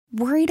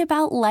Worried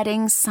about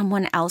letting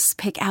someone else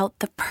pick out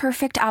the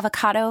perfect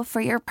avocado for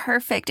your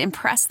perfect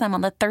impress them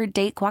on the third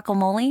date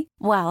guacamole?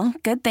 Well,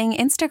 good thing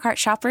Instacart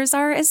shoppers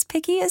are as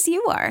picky as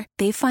you are.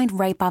 They find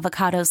ripe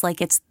avocados like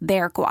it's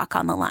their guac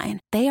on the line.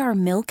 They are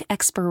milk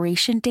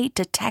expiration date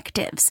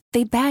detectives.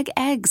 They bag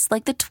eggs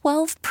like the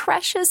 12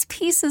 precious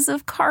pieces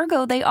of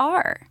cargo they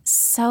are.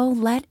 So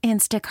let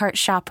Instacart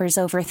shoppers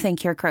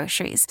overthink your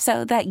groceries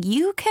so that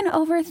you can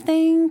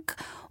overthink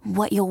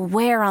what you'll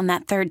wear on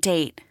that third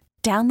date.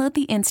 Download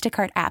the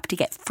Instacart app to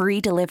get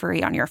free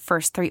delivery on your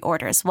first 3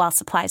 orders while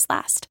supplies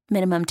last.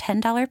 Minimum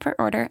 $10 per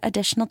order.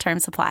 Additional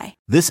terms apply.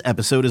 This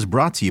episode is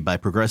brought to you by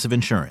Progressive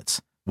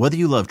Insurance. Whether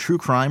you love true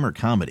crime or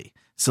comedy,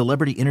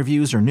 celebrity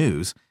interviews or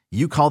news,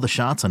 you call the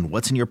shots on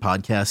what's in your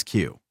podcast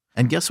queue.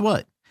 And guess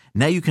what?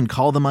 Now you can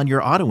call them on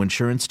your auto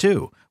insurance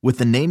too with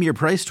the Name Your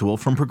Price tool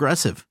from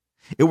Progressive.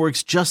 It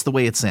works just the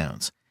way it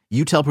sounds.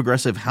 You tell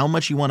Progressive how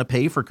much you want to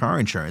pay for car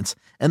insurance,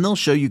 and they'll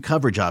show you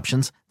coverage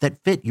options that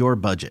fit your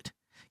budget.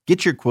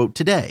 Get your quote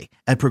today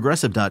at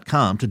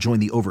Progressive.com to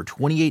join the over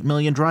 28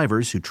 million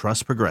drivers who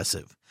trust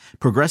Progressive.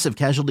 Progressive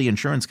Casualty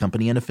Insurance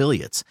Company and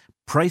Affiliates.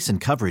 Price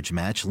and coverage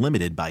match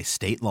limited by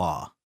state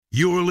law.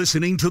 You're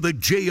listening to the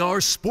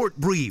JR Sport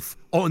Brief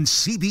on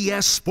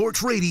CBS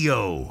Sports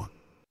Radio.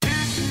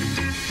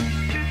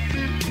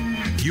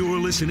 You're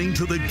listening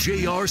to the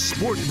JR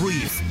Sport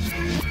Brief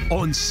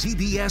on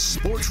CBS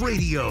Sports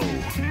Radio.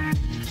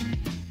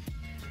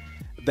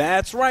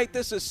 That's right,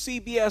 this is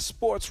CBS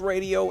Sports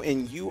Radio,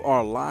 and you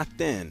are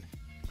locked in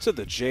to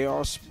the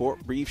JR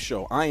Sport Brief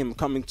Show. I am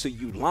coming to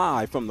you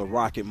live from the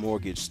Rocket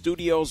Mortgage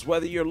Studios.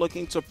 Whether you're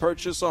looking to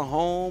purchase a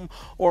home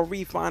or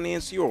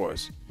refinance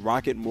yours,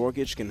 Rocket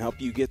Mortgage can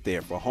help you get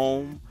there for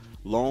home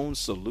loan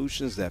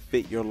solutions that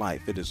fit your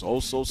life. It is oh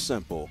so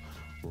simple.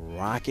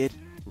 Rocket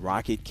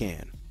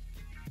can.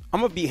 I'm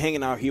going to be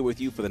hanging out here with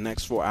you for the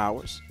next 4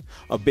 hours.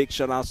 A big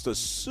shout out to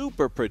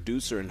super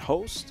producer and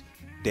host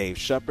Dave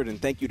Shepard,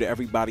 and thank you to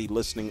everybody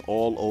listening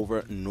all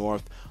over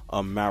North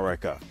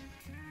America.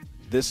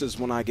 This is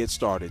when I get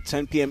started,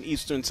 10 p.m.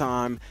 Eastern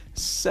Time,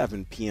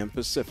 7 p.m.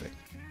 Pacific.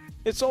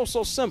 It's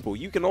also simple.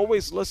 You can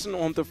always listen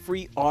on the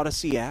free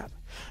Odyssey app.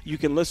 You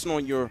can listen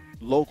on your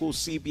local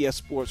CBS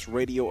Sports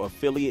Radio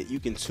affiliate. You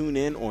can tune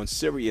in on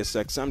Sirius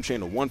XM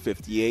channel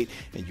 158,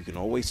 and you can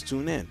always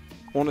tune in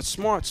on a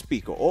smart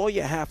speaker. All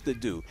you have to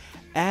do,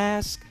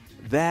 ask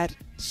that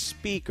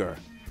speaker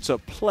to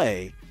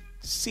play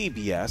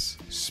CBS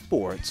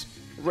Sports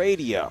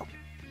Radio.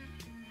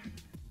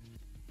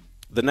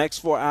 The next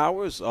 4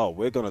 hours,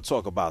 we're going to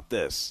talk about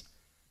this.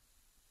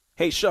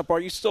 Hey, Shep,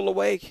 are you still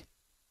awake?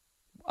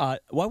 Why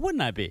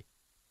wouldn't I be?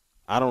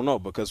 I don't know,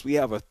 because we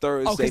have a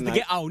Thursday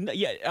night.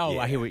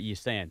 I hear what you're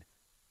saying.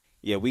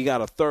 Yeah, we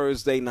got a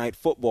Thursday night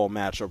football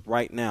matchup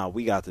right now.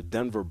 We got the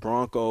Denver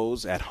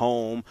Broncos at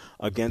home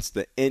against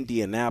the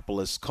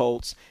Indianapolis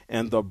Colts,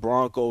 and the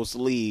Broncos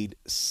lead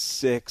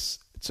 6-3.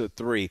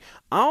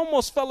 I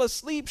almost fell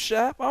asleep,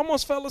 Shep. I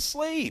almost fell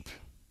asleep.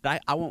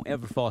 I won't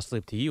ever fall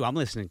asleep to you. I'm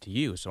listening to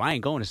you, so I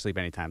ain't going to sleep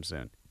anytime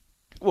soon.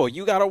 Well,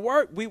 you got to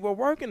work. We were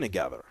working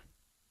together.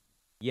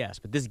 Yes,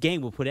 but this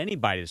game will put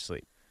anybody to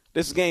sleep.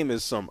 This game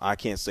is I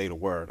can't say the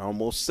word. I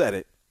almost said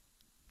it.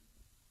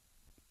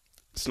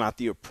 It's not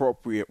the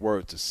appropriate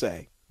word to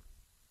say.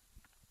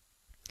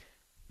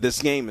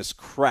 This game is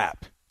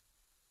crap.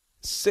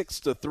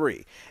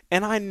 6-3.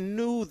 And I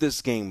knew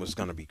this game was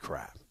going to be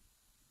crap.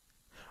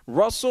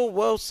 Russell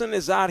Wilson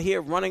is out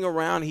here running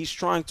around. He's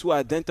trying to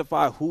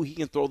identify who he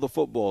can throw the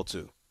football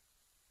to.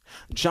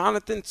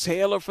 Jonathan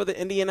Taylor for the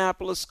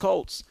Indianapolis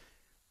Colts.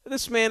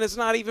 This man is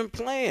not even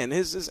playing.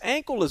 His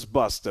ankle is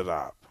busted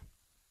up.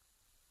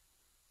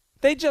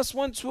 They just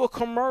went to a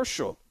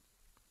commercial.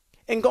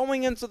 And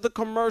going into the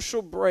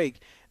commercial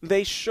break,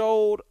 they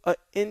showed an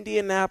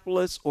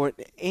Indianapolis Colts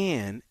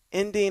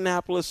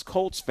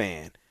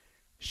fan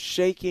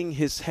shaking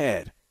his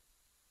head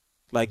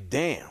like,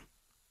 damn,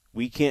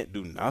 we can't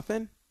do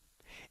nothing?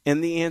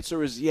 And the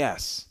answer is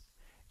yes.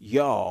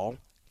 Y'all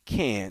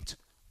can't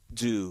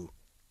do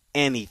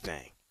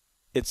anything.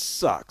 It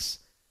sucks.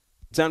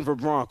 Denver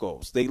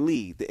Broncos, they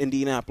lead the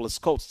Indianapolis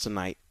Colts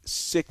tonight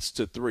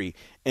 6-3.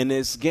 And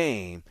this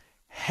game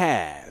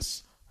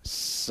has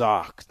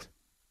sucked.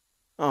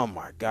 Oh,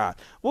 my God.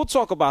 We'll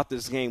talk about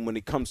this game when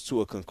it comes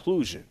to a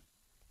conclusion.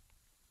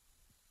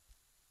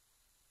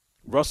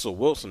 Russell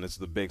Wilson is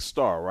the big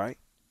star, right?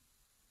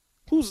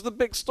 Who's the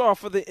big star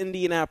for the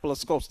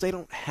Indianapolis Colts? They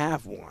don't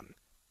have one.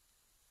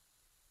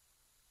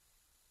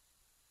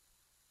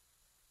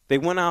 They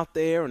went out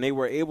there and they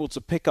were able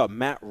to pick up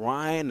Matt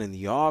Ryan in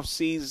the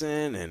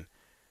offseason, and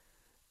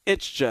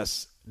it's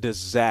just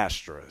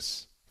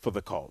disastrous for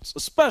the Colts,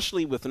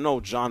 especially with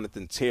no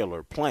Jonathan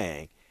Taylor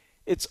playing.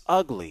 It's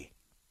ugly.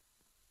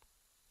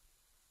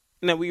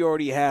 And then we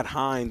already had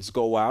Hines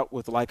go out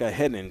with like a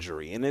head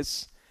injury, and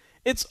it's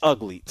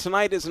ugly.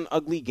 Tonight is an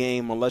ugly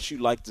game unless you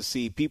like to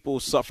see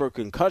people suffer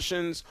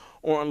concussions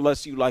or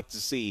unless you like to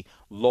see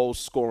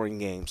low-scoring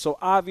games. So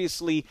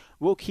obviously,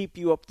 we'll keep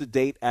you up to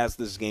date as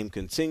this game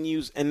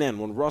continues. And then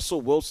when Russell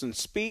Wilson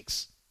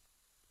speaks,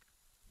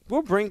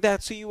 We'll bring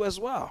that to you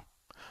as well,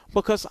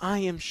 because I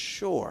am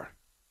sure,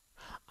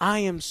 I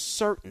am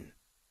certain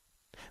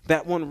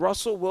that when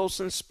Russell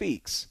Wilson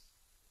speaks,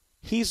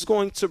 he's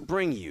going to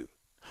bring you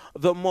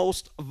the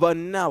most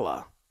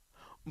vanilla,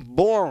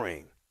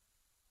 boring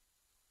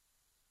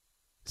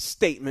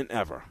statement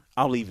ever.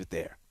 I'll leave it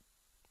there.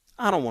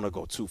 I don't want to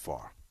go too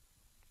far.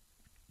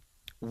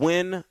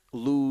 Win,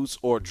 lose,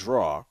 or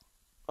draw,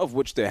 of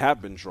which there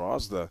have been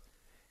draws. The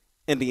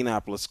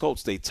Indianapolis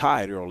Colts, they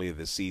tied earlier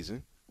this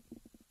season.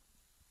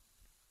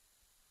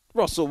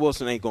 Russell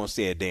Wilson ain't going to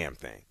say a damn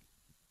thing.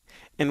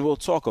 And we'll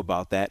talk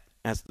about that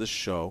as the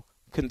show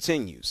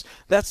continues.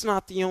 That's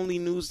not the only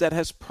news that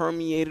has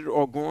permeated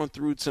or gone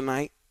through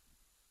tonight.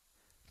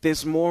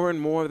 There's more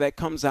and more that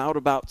comes out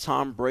about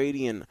Tom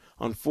Brady and,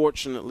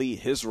 unfortunately,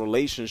 his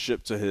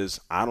relationship to his,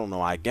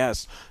 I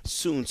guess,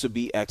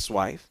 soon-to-be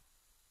ex-wife.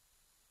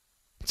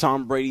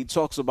 Tom Brady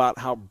talks about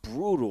how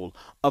brutal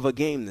of a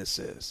game this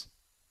is.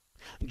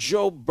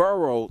 Joe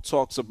Burrow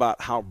talks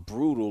about how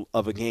brutal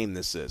of a game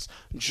this is.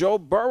 Joe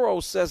Burrow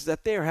says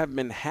that there have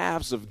been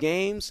halves of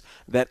games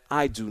that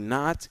I do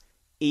not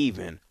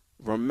even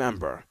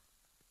remember.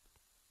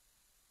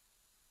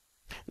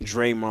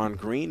 Draymond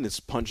Green is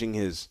punching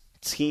his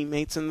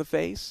teammates in the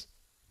face.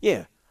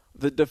 Yeah,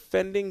 the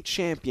defending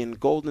champion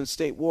Golden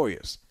State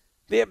Warriors.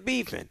 They're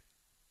beefing.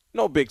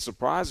 No big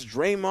surprise.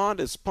 Draymond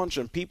is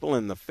punching people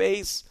in the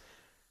face.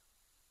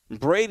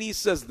 Brady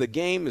says the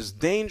game is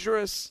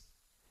dangerous.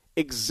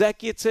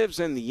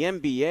 Executives in the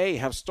NBA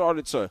have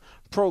started to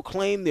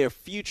proclaim their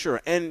future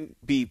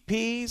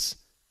MVPs.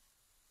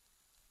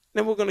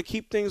 Then we're going to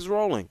keep things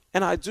rolling.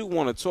 And I do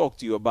want to talk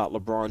to you about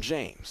LeBron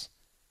James.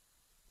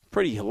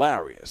 Pretty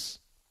hilarious.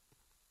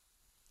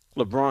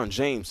 LeBron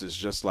James is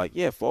just like,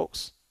 yeah,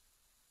 folks,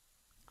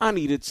 I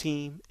need a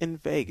team in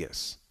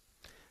Vegas.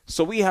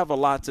 So we have a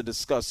lot to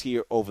discuss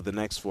here over the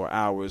next 4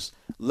 hours.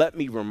 Let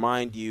me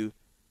remind you,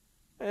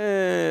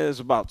 there's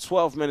about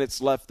 12 minutes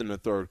left in the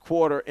third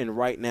quarter, and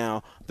right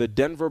now the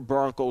Denver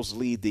Broncos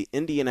lead the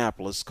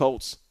Indianapolis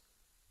Colts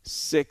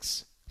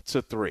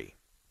 6-3.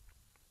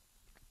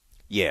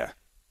 Yeah,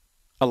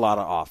 a lot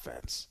of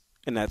offense,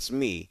 and that's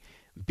me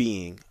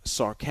being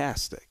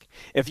sarcastic.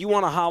 If you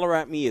want to holler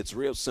at me, it's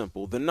real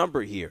simple. The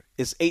number here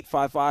is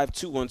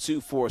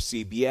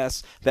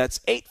 855-212-4CBS. That's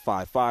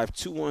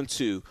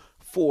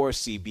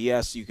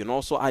 855-212-4CBS. You can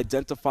also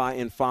identify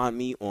and find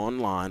me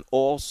online,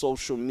 all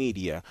social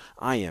media.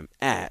 I am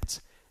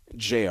at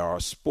JR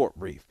Sport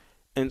Brief.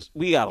 And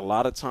we got a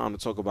lot of time to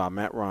talk about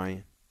Matt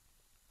Ryan.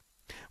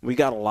 We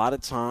got a lot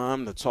of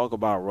time to talk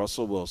about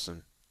Russell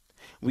Wilson.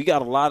 We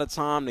got a lot of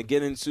time to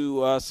get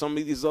into some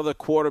of these other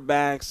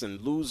quarterbacks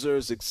and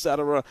losers,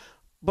 etc.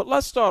 But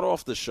let's start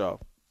off the show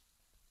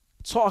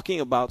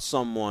talking about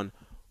someone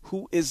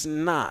who is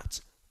not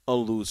a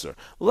loser.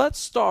 Let's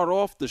start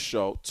off the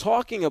show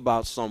talking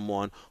about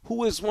someone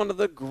who is one of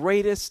the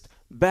greatest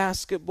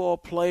basketball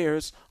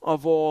players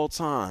of all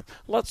time.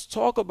 Let's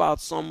talk about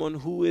someone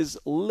who is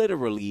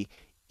literally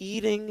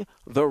eating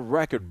the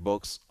record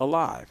books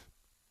alive.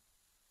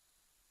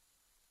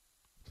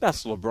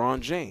 That's LeBron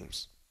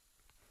James.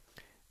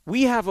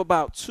 We have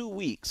about 2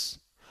 weeks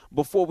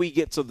before we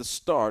get to the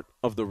start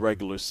of the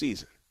regular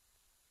season.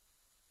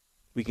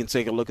 We can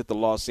take a look at the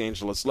Los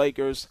Angeles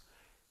Lakers.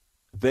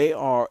 They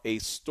are a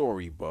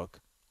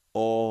storybook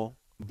all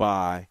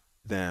by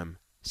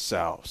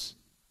themselves.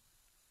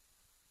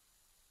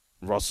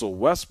 Russell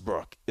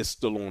Westbrook is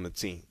still on the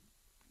team,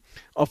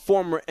 a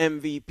former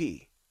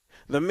MVP,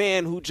 the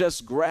man who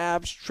just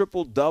grabs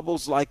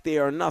triple-doubles like they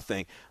are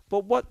nothing.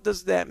 But what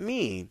does that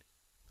mean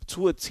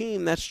to a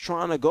team that's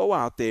trying to go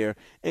out there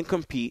and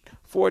compete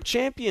for a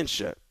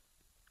championship?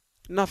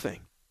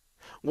 Nothing.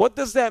 What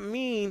does that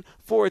mean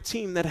for a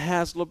team that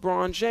has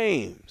LeBron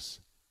James?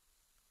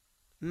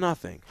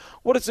 Nothing.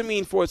 What does it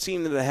mean for a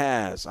team that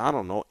has,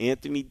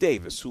 Anthony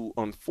Davis, who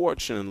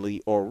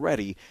unfortunately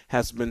already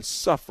has been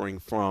suffering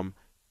from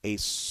a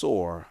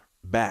sore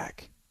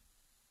back?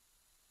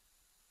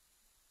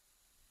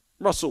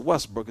 Russell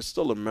Westbrook is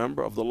still a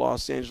member of the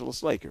Los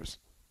Angeles Lakers.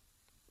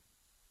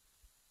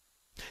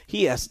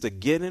 He has to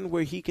get in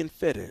where he can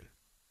fit in.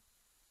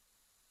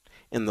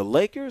 And the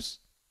Lakers,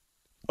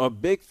 a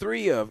big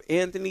three of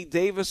Anthony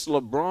Davis,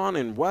 LeBron,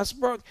 and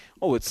Westbrook,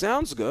 it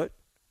sounds good.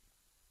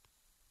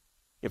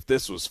 If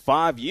this was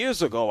 5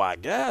 years ago, I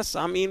guess,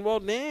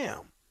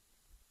 damn.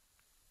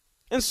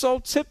 And so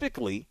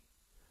typically,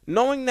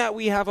 knowing that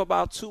we have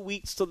about 2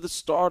 weeks to the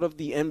start of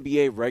the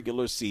NBA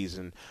regular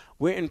season,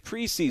 we're in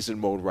preseason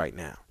mode right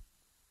now.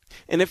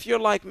 And if you're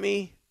like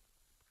me,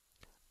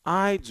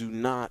 I do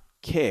not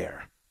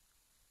care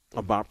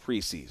about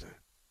preseason.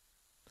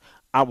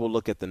 I will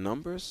look at the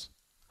numbers.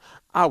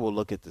 I will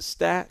look at the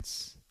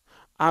stats.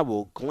 I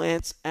will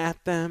glance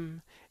at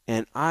them,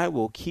 and I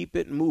will keep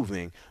it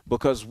moving,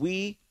 because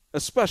we,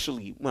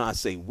 especially when I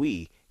say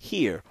we,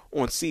 here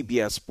on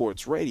CBS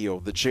Sports Radio,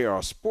 the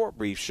JR Sport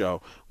Brief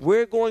Show,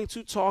 we're going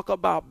to talk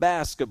about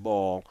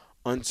basketball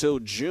until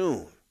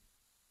June.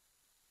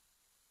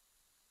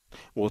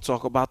 We'll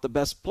talk about the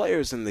best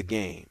players in the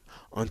game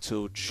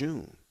until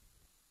June.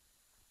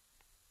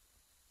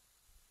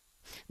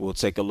 We'll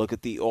take a look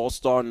at the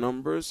All-Star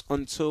numbers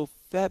until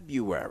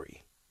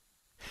February.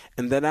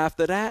 And then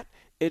after that,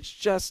 it's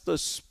just a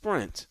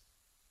sprint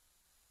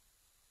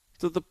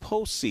to the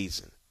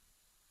postseason.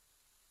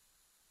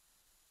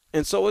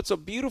 And so it's a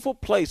beautiful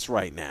place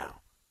right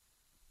now.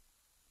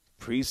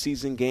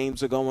 Preseason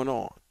games are going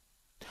on.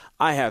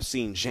 I have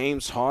seen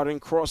James Harden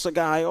cross a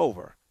guy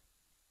over.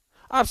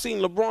 I've seen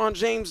LeBron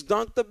James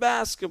dunk the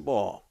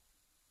basketball.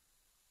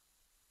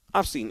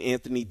 I've seen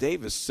Anthony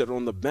Davis sit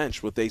on the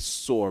bench with a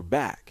sore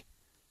back.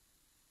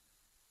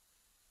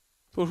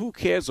 But who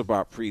cares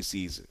about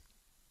preseason?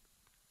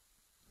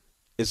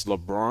 Is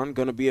LeBron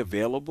going to be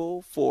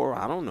available for,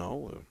 I don't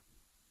know,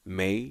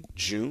 May,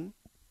 June?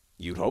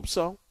 You'd hope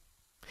so.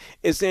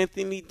 Is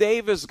Anthony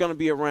Davis going to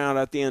be around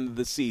at the end of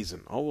the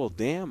season? Oh, well,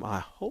 damn, I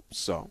hope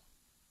so.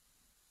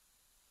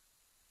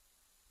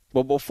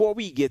 But before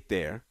we get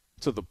there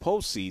to the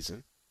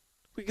postseason,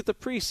 we get the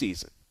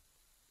preseason.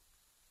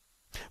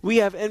 We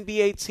have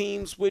NBA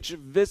teams which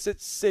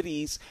visit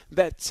cities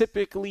that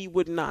typically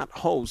would not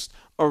host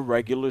a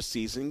regular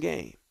season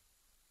game.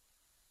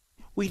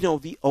 We know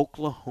the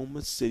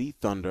Oklahoma City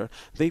Thunder,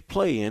 they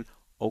play in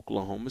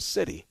Oklahoma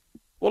City.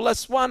 Well,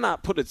 why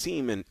not put a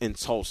team in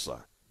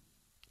Tulsa?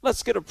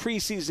 Let's get a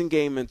preseason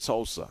game in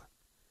Tulsa.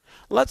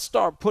 Let's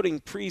start putting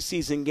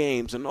preseason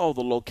games in all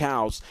the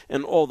locales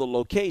and all the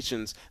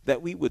locations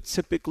that we would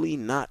typically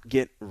not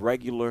get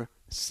regular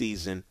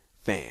season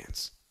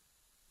fans.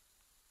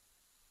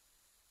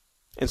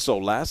 And so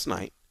last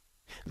night,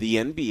 the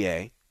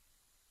NBA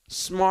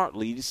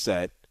smartly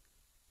said,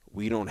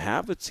 we don't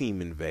have a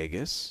team in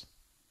Vegas.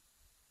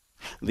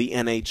 The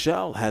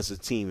NHL has a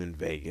team in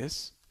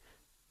Vegas.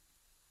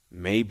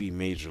 Maybe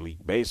Major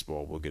League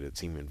Baseball will get a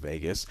team in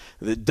Vegas.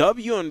 The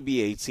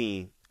WNBA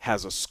team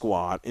has a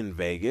squad in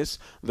Vegas.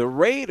 The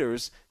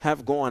Raiders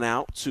have gone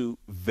out to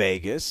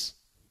Vegas.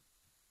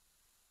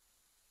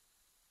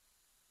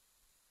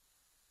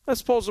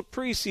 Let's pose a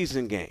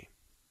preseason game.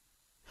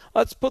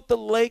 Let's put the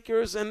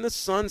Lakers and the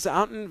Suns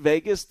out in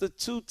Vegas, the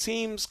two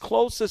teams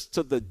closest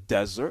to the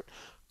desert,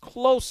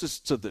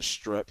 closest to the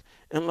Strip,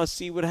 and let's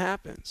see what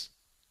happens.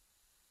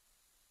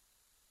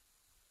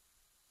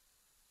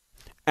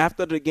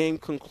 After the game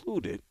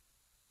concluded,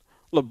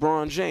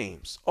 LeBron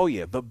James,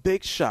 the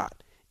big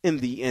shot in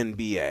the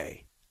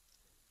NBA.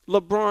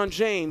 LeBron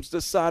James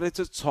decided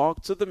to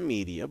talk to the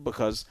media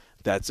because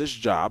that's his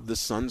job. The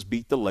Suns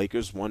beat the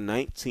Lakers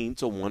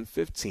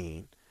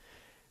 119-115.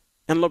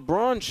 And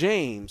LeBron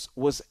James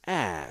was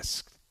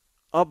asked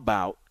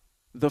about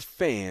the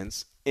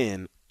fans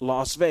in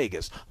Las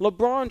Vegas.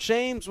 LeBron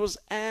James was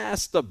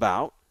asked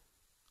about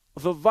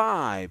the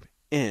vibe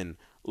in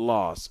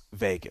Las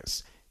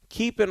Vegas.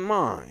 Keep in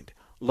mind,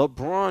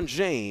 LeBron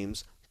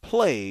James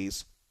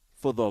plays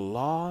for the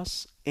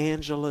Los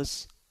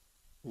Angeles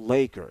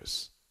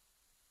Lakers.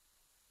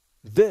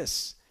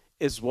 This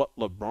is what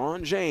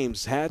LeBron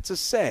James had to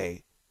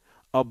say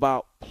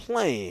about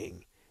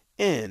playing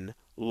in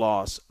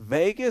Las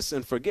Vegas,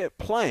 and forget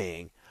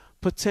playing,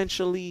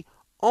 potentially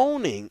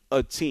owning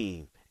a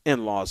team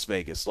in Las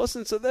Vegas.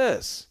 Listen to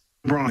this.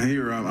 LeBron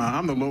here.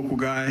 I'm the local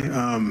guy.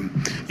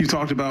 You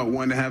talked about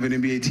wanting to have an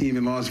NBA team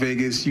in Las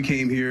Vegas. You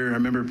came here. I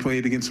remember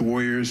played against the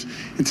Warriors.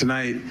 And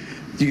tonight,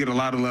 you get a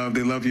lot of love.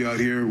 They love you out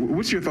here.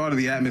 What's your thought of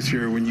the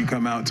atmosphere when you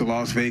come out to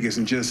Las Vegas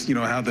and just,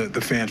 how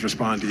the fans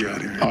respond to you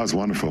out here? Oh, it's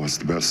wonderful. It's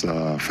the best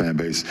fan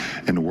base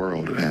in the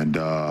world. And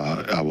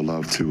I would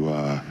love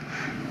to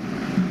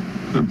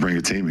bring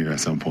a team here at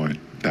some point.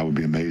 That would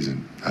be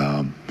amazing.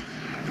 And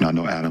I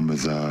know Adam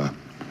is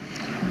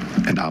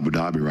in Abu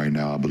Dhabi right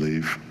now, I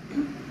believe.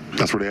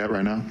 That's where they're at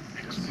right now?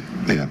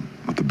 Yeah,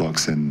 with the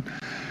Bucks and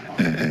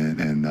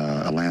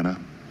Atlanta.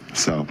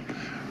 So,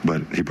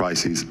 but he probably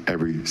sees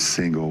every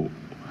single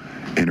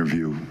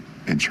interview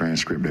and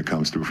transcript that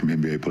comes through from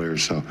NBA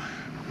players. So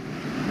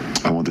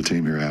I want the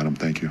team here, Adam.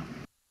 Thank you.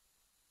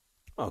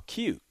 Oh,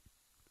 cute.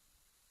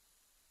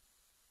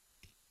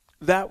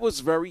 That was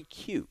very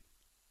cute.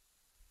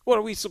 What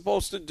are we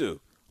supposed to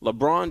do?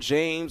 LeBron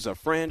James, a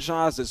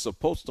franchise, is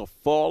supposed to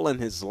fall in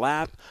his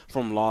lap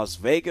from Las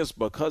Vegas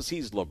because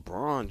he's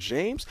LeBron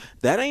James?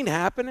 That ain't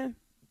happening.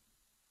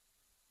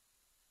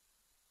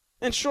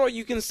 And sure,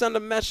 you can send a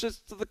message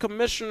to the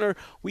commissioner.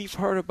 We've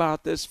heard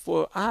about this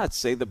for, I'd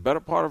say, the better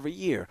part of a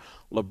year.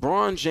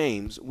 LeBron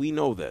James, we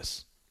know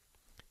this.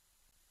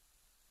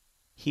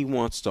 He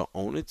wants to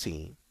own a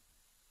team.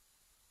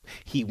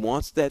 He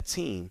wants that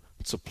team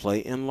to play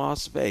in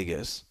Las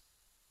Vegas.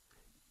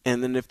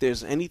 And then if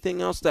there's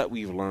anything else that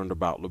we've learned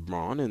about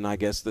LeBron, and I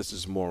guess this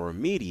is more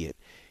immediate,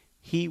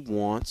 he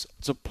wants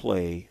to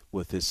play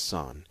with his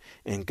son.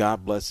 And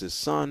God bless his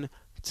son.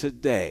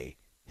 Today,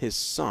 his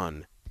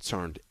son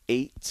turned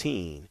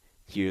 18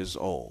 years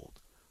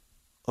old.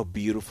 A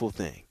beautiful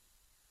thing.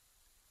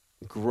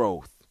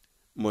 Growth,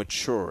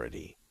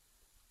 maturity,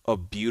 a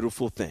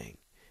beautiful thing.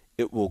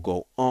 It will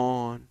go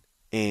on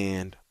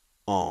and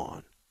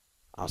on.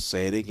 I'll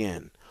say it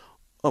again.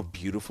 A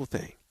beautiful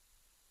thing.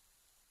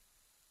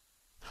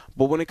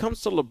 But when it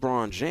comes to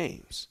LeBron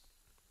James,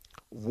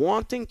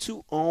 wanting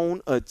to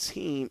own a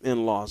team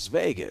in Las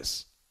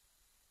Vegas,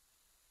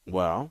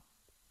 Well,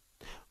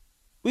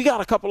 we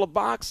got a couple of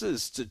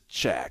boxes to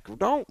check,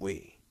 don't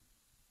we?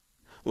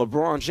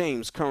 LeBron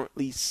James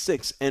currently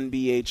 6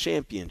 NBA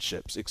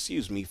championships.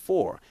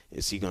 4.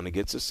 Is he going to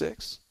get to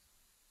 6?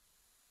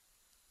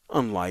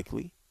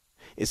 Unlikely.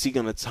 Is he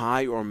going to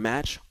tie or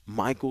match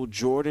Michael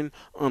Jordan?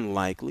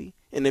 Unlikely.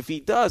 And if he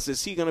does,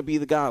 is he going to be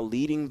the guy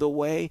leading the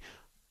way?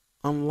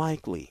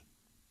 Unlikely.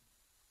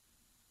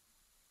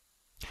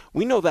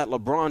 We know that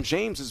LeBron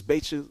James is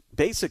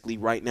basically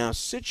right now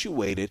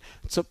situated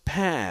to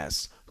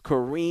pass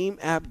Kareem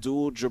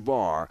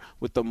Abdul-Jabbar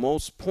with the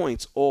most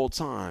points all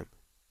time.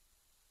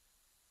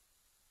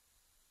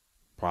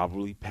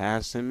 Probably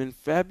pass him in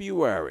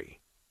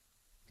February.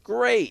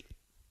 Great.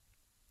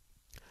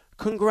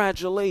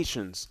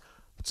 Congratulations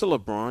to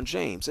LeBron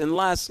James. And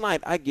last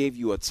night I gave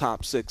you a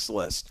top 6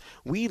 list.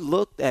 We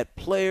looked at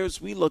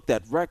players, we looked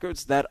at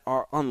records that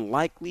are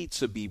unlikely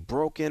to be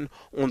broken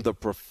on the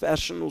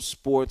professional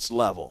sports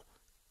level.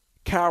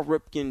 Cal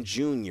Ripken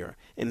Jr.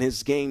 and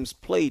his games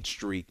played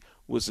streak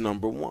was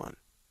number 1.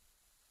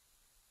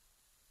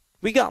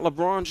 We got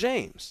LeBron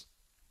James.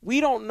 We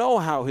don't know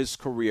how his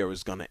career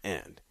is going to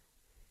end.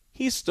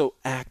 He's still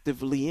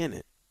actively in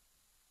it.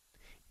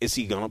 Is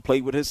he going to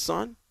play with his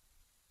son?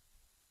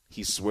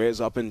 He swears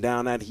up and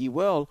down that he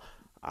will.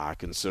 I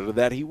consider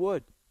that he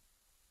would.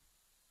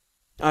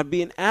 I'd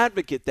be an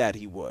advocate that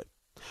he would.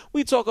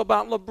 We talk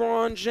about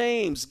LeBron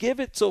James. Give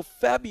it till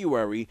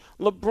February.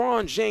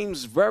 LeBron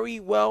James very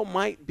well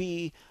might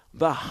be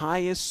the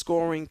highest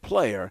scoring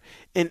player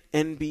in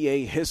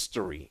NBA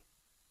history.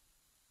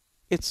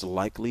 It's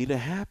likely to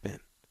happen.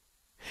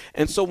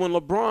 And so when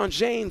LeBron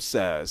James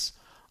says,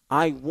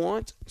 I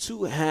want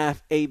to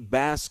have a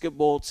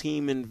basketball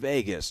team in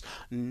Vegas,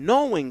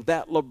 knowing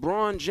that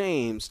LeBron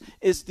James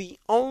is the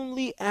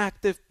only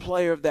active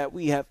player that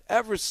we have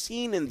ever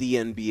seen in the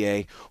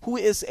NBA who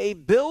is a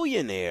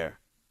billionaire.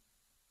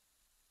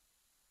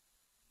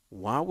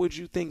 Why would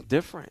you think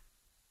different?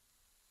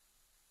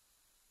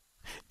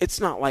 It's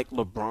not like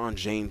LeBron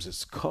James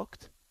is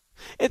cooked.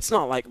 It's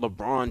not like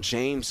LeBron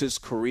James'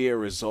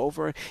 career is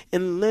over.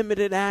 In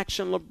limited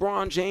action,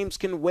 LeBron James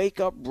can wake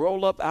up,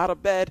 roll up out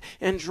of bed,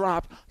 and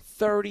drop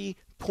 30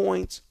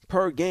 points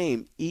per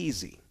game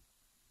easy.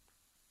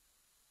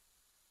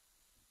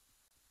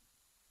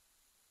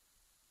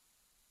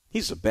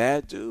 He's a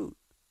bad dude.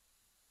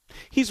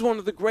 He's one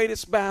of the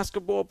greatest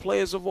basketball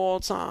players of all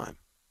time.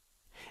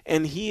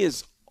 And he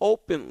is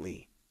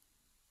openly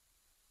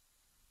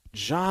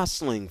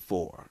jostling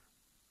for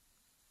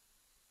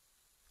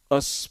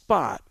a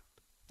spot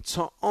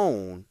to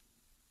own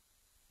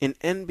an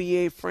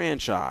NBA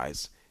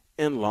franchise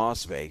in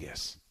Las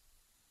Vegas.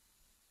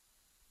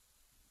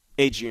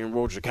 Adrian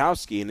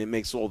Wojnarowski, and it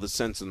makes all the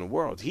sense in the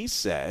world, he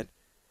said,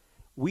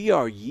 we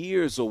are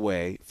years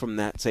away from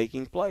that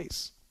taking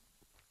place.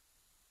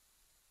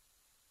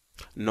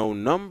 No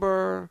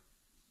number,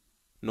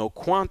 no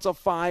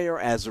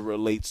quantifier as it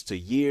relates to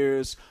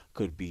years.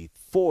 Could be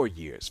 4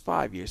 years,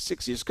 5 years,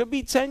 6 years, could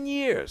be 10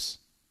 years.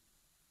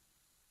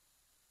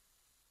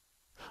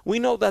 We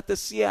know that the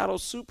Seattle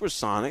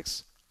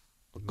Supersonics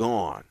are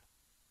gone.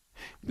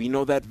 We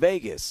know that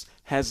Vegas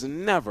has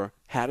never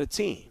had a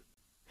team.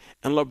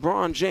 And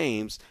LeBron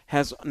James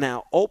has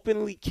now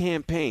openly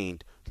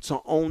campaigned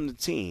to own the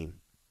team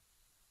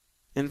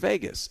in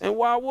Vegas. And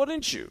why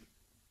wouldn't you?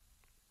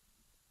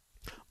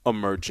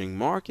 Emerging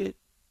market,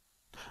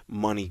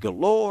 money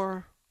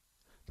galore,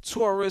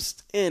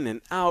 tourists in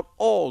and out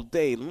all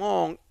day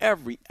long,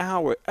 every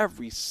hour,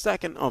 every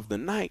second of the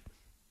night.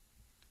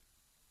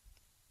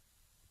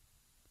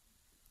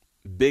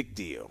 Big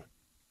deal.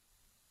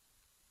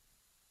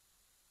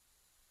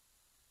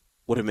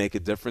 Would it make a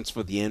difference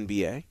for the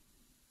NBA?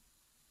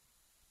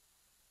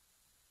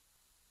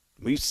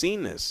 We've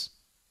seen this.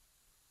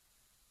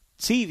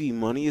 TV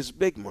money is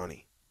big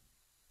money.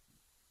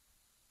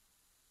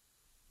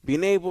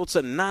 Being able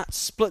to not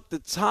split the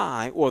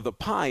tie or the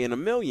pie in a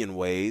million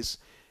ways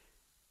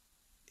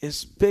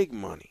is big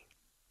money.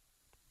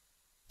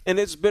 And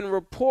it's been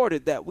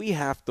reported that we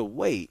have to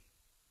wait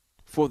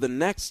for the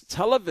next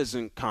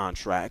television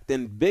contract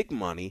and big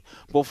money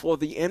before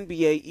the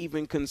NBA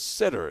even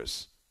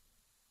considers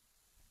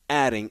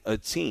adding a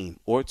team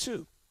or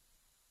two.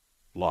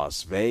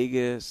 Las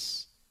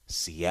Vegas,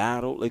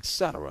 Seattle,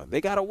 etc.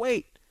 They got to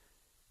wait.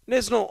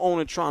 There's no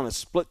owner trying to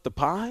split the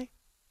pie.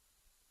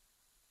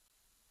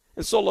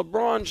 And so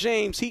LeBron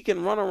James, he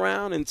can run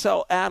around and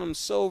tell Adam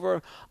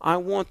Silver, I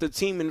want the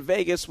team in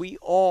Vegas. We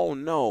all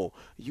know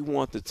you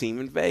want the team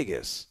in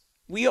Vegas.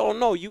 We all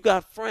know you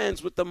got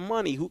friends with the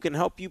money who can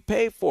help you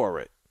pay for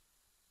it.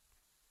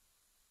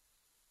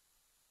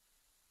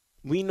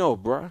 We know,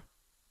 bruh.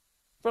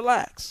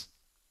 Relax.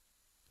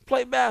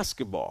 Play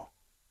basketball.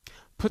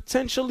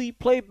 Potentially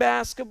play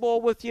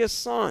basketball with your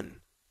son.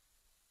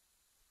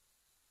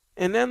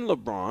 And then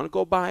LeBron,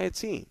 go buy a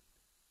team.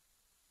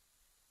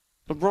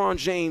 LeBron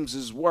James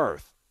is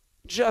worth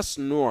just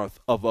north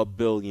of $1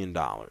 billion.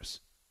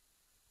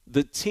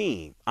 The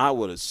team, I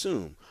would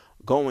assume,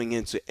 going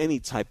into any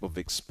type of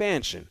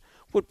expansion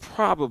would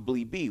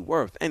probably be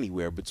worth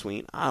anywhere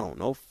between,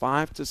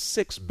 $5 to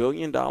 $6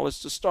 billion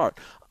to start.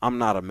 I'm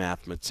not a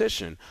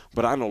mathematician,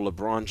 but I know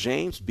LeBron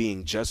James,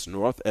 being just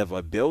north of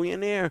a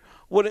billionaire,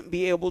 wouldn't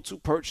be able to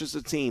purchase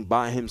a team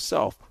by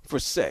himself for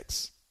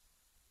 $6.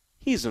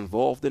 He's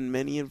involved in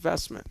many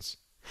investments,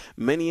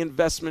 many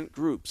investment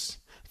groups.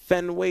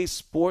 Fenway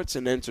Sports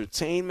and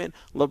Entertainment.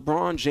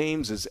 LeBron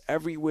James is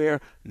everywhere.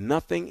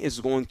 Nothing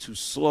is going to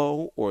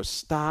slow or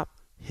stop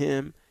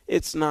him.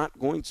 It's not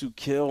going to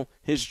kill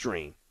his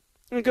dream.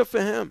 And good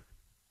for him.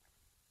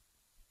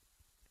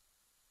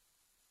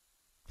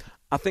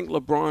 I think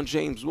LeBron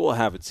James will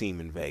have a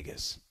team in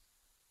Vegas.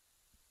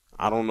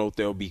 I don't know if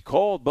they'll be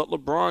called, but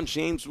LeBron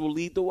James will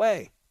lead the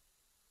way.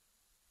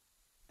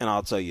 And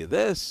I'll tell you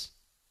this.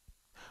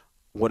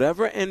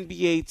 Whatever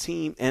NBA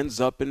team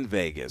ends up in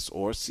Vegas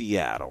or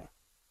Seattle,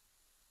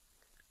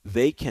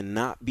 they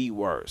cannot be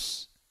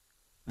worse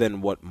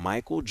than what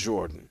Michael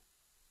Jordan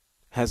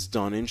has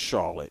done in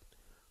Charlotte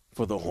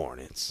for the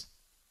Hornets.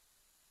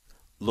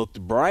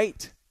 Looked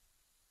bright,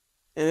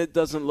 and it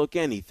doesn't look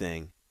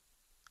anything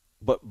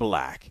but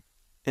black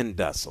and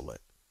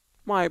desolate.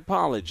 My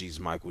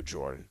apologies, Michael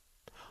Jordan,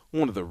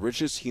 one of the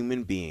richest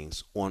human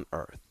beings on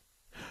earth.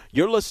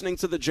 You're listening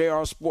to the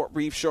JR Sport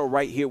Brief Show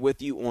right here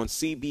with you on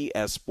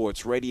CBS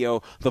Sports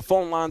Radio. The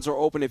phone lines are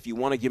open if you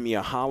want to give me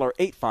a holler,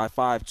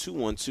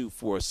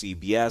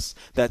 855-212-4CBS.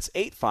 That's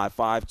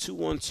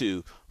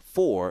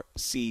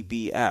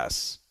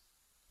 855-212-4CBS.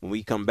 When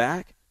we come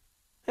back,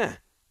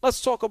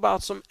 let's talk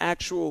about some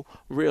actual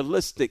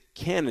realistic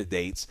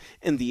candidates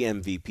in the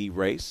MVP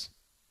race.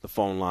 The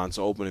phone lines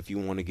are open if you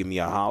want to give me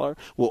a holler.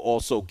 We'll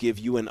also give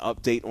you an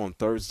update on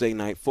Thursday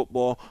Night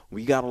Football.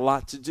 We got a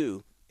lot to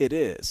do. It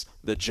is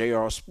the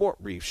JR Sport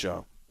Brief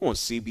Show on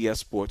CBS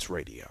Sports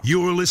Radio.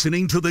 You're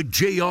listening to the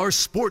JR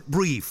Sport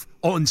Brief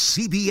on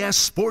CBS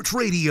Sports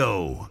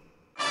Radio.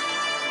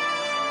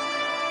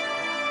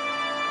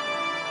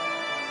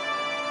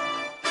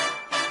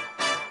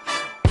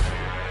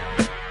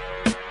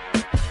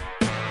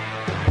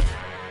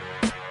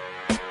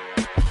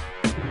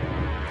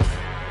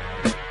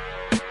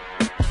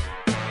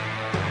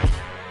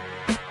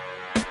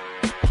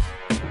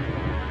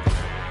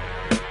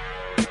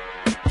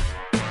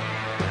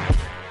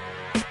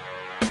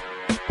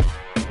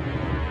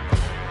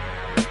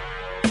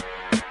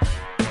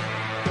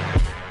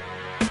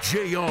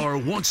 JR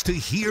wants to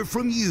hear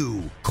from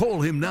you. Call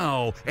him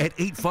now at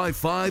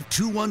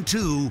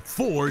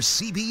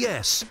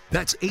 855-212-4CBS.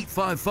 That's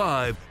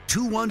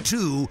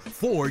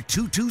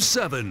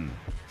 855-212-4227.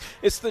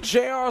 It's the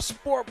JR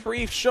Sport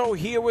Brief Show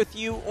here with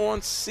you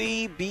on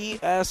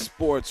CBS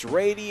Sports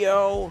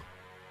Radio.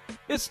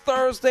 It's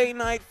Thursday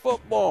Night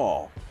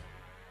Football.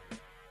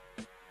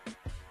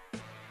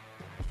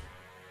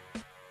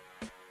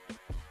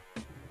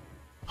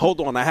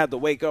 Hold on, I had to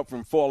wake up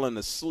from falling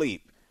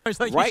asleep. I was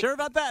like, right? You sure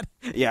about that?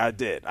 Yeah, I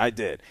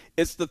did.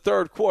 It's the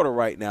third quarter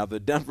right now. The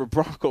Denver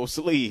Broncos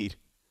lead.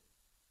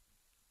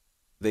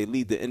 They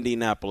lead the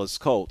Indianapolis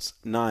Colts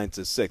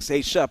 9-6.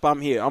 Hey, Shep,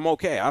 I'm here. I'm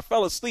okay. I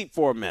fell asleep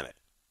for a minute.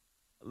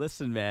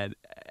 Listen, man,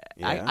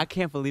 Yeah? I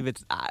can't believe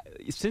it's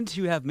since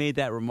you have made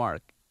that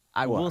remark,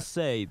 I What? will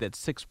say that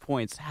 6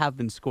 points have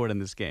been scored in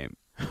this game.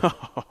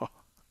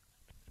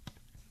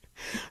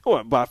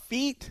 What, by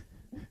feet?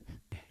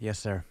 Yes,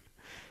 sir.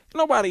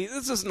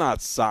 This is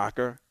not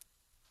soccer.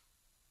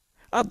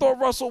 I thought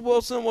Russell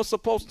Wilson was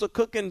supposed to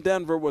cook in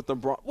Denver with the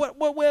Broncos.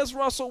 Where's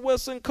Russell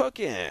Wilson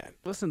cooking?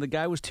 Listen, the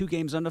guy was 2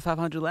 games under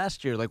 500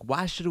 last year. Like,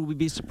 why should we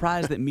be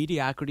surprised that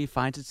mediocrity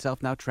finds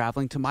itself now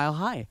traveling to Mile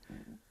High?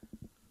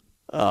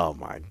 Oh,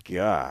 my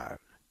God.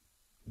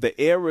 The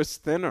air is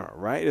thinner,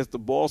 right? Is the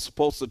ball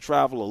supposed to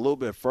travel a little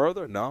bit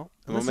further? No?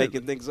 Am I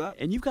making things up?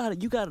 And you got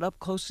it up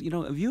close,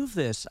 a view of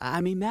this. I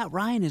mean, Matt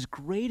Ryan, as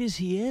great as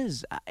he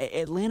is,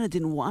 Atlanta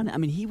didn't want. I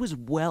mean, he was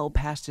well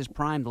past his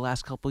prime the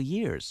last couple of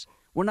years.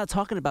 We're not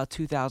talking about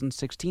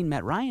 2016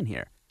 Matt Ryan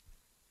here.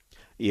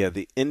 Yeah,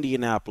 the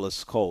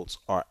Indianapolis Colts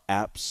are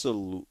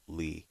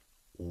absolutely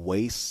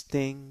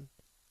wasting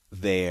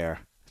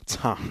their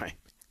time.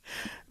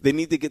 They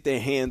need to get their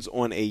hands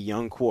on a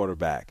young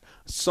quarterback,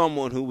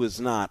 someone who is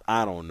not,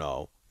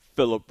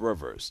 Phillip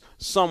Rivers,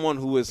 someone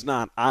who is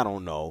not,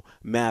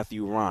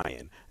 Matthew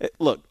Ryan.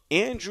 Look,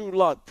 Andrew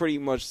Luck pretty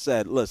much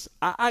said, listen,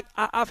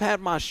 I've had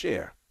my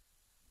share.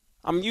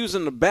 I'm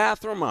using the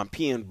bathroom. I'm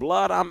peeing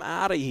blood. I'm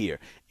out of here.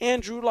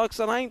 Andrew Luck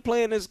said, I ain't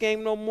playing this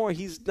game no more.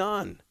 He's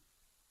done.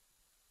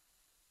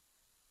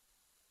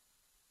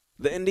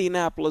 The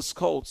Indianapolis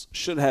Colts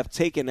should have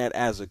taken that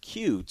as a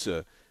cue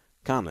to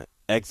kind of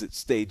exit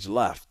stage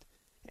left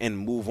and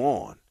move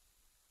on.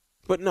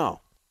 But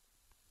no.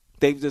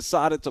 They've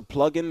decided to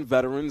plug in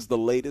veterans, the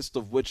latest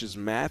of which is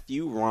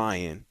Matthew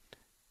Ryan.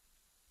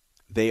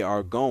 They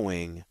are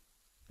going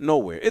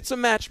nowhere. It's a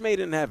match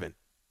made in heaven.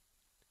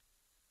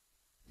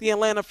 The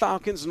Atlanta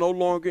Falcons no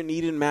longer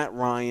needed Matt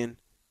Ryan.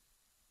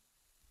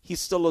 He's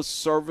still a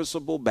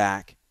serviceable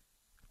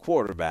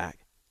quarterback.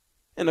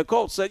 And the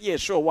Colts said, yeah,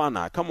 sure, why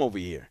not? Come over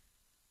here.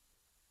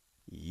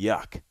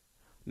 Yuck.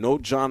 No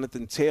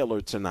Jonathan Taylor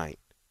tonight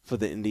for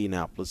the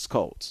Indianapolis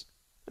Colts.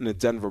 and the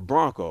Denver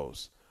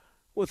Broncos.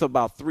 With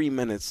about 3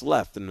 minutes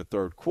left in the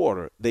third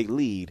quarter, they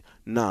lead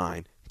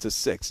 9-6.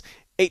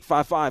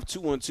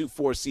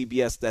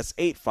 855-212-4CBS. That's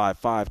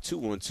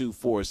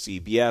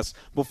 855-212-4CBS.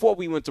 Before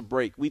we went to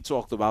break, we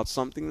talked about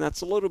something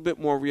that's a little bit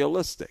more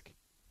realistic.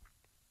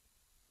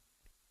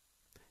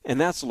 And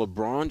that's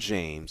LeBron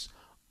James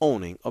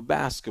owning a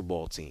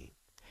basketball team.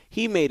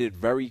 He made it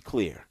very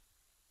clear.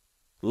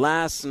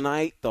 Last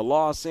night, the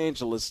Los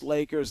Angeles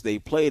Lakers, they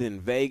played in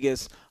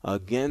Vegas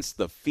against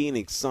the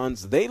Phoenix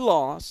Suns. They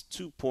lost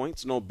 2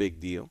 points, no big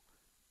deal.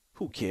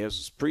 Who cares?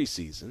 It's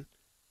preseason.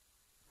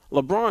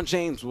 LeBron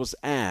James was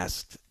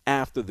asked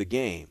after the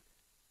game,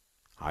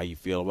 how you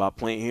feel about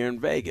playing here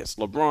in Vegas?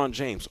 LeBron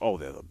James,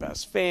 they're the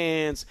best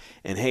fans.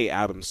 And hey,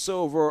 Adam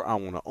Silver, I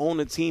want to own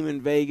a team in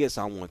Vegas.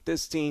 I want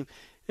this team.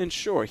 And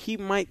sure, he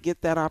might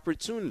get that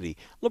opportunity.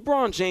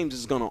 LeBron James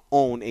is going to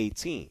own a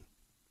team.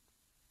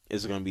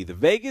 Is it going to be the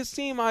Vegas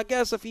team? I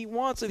guess if he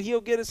wants it,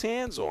 he'll get his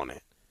hands on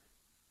it.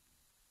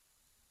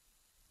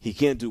 He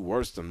can't do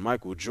worse than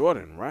Michael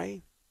Jordan,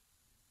 right?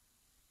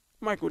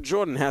 Michael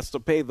Jordan has to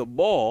pay the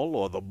Ball,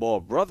 or the Ball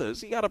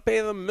brothers. He got to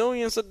pay them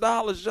millions of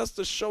dollars just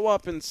to show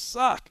up and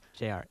suck.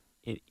 JR,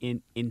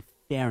 in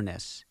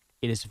fairness,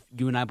 it is,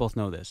 you and I both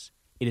know this,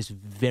 it is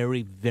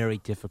very, very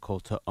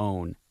difficult to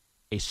own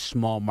a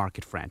small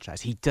market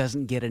franchise. He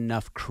doesn't get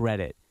enough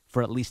credit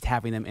for at least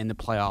having them in the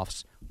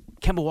playoffs.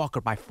 Kemba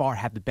Walker by far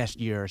had the best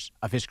years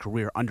of his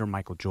career under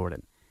Michael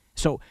Jordan.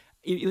 So,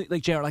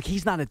 like JR,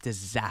 he's not a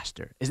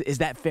disaster. Is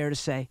that fair to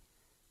say?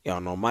 Yeah,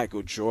 no,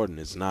 Michael Jordan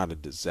is not a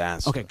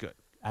disaster. Okay, good.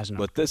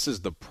 But this is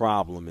the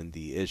problem and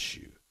the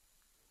issue.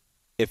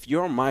 If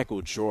you're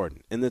Michael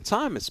Jordan, and the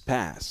time has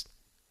passed,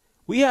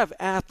 we have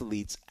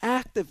athletes,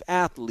 active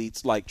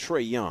athletes like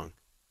Trae Young.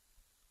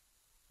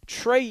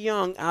 Trae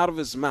Young, out of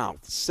his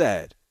mouth,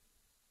 said,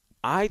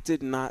 I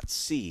did not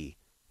see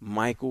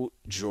Michael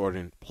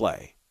Jordan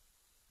play.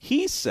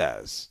 He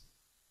says,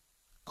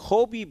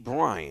 Kobe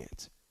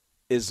Bryant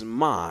is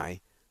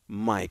my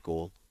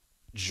Michael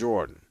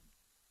Jordan.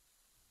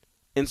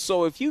 And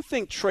so if you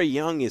think Trae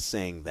Young is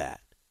saying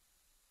that,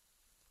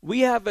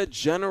 we have a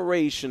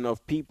generation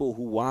of people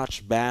who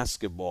watch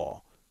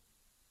basketball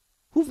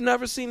who've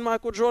never seen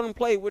Michael Jordan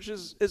play, which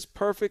is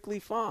perfectly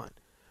fine.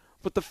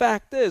 But the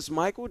fact is,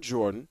 Michael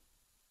Jordan,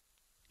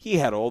 he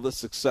had all the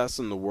success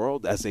in the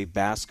world as a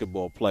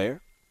basketball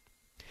player.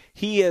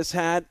 He has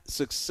had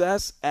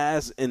success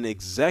as an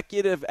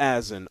executive,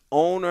 as an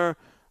owner,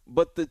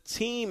 but the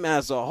team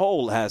as a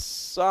whole has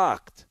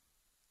sucked.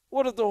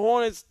 What have the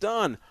Hornets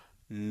done?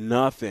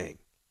 Nothing.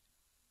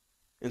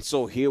 And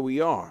so here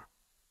we are.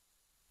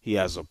 He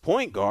has a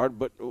point guard,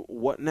 but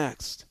what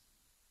next?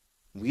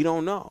 We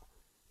don't know.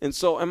 And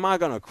so am I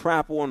going to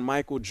crap on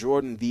Michael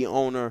Jordan, the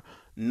owner?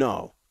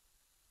 No.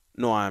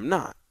 No, I'm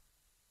not.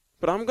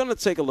 But I'm going to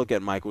take a look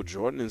at Michael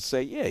Jordan and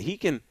say, yeah, he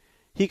can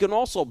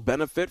also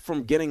benefit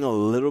from getting a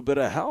little bit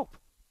of help.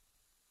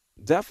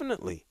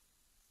 Definitely.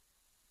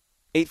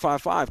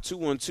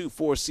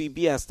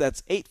 855-212-4CBS.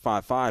 That's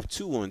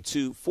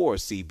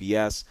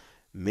 855-212-4CBS.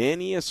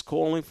 Manny is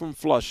calling from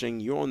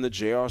Flushing. You're on the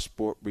JR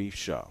Sport Brief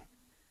Show.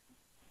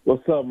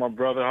 What's up, my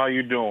brother? How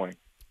you doing?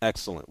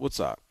 Excellent. What's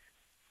up?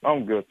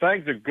 I'm good.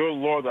 Thank the good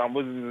Lord that I'm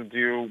listening to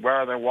you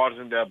rather than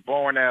watching that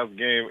boring-ass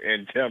game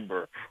in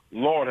Denver.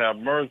 Lord have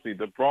mercy.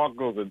 The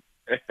Broncos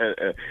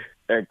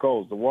and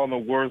Colts, one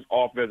of the worst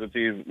offensive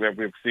teams that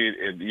we've seen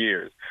in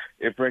years.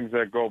 It brings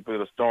that goal to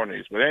the Stone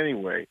Age. But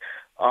anyway,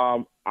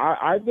 I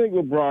think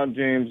LeBron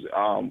James,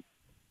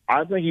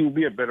 I think he would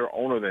be a better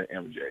owner than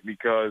MJ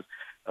because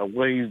of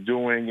what he's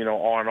doing,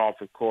 on and off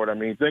the court. I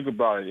mean, think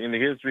about it. In the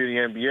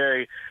history of the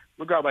NBA,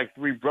 look at like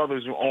three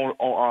brothers who own,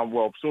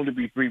 soon to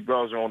be three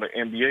brothers who own the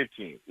NBA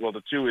team. Well,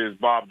 the two is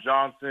Bob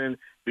Johnson,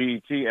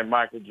 B.E.T., and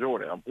Michael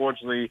Jordan.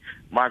 Unfortunately,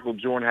 Michael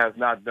Jordan has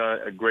not done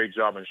a great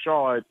job in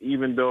Charlotte,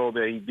 even though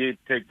that he did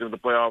take them to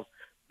the playoffs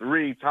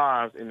 3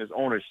 times in his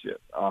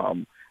ownership.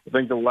 I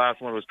think the last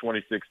one was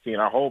 2016.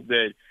 I hope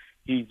that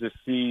he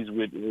succeeds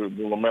with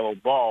LaMelo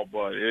Ball,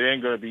 but it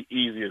ain't going to be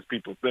easy as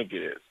people think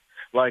it is.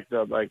 Like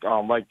your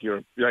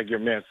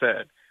man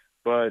said,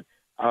 but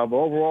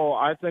overall,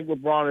 I think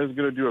LeBron is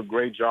going to do a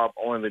great job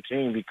owning the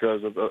team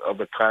because of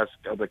the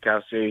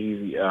cachet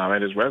he's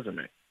and his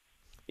resume.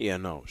 Yeah,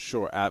 no,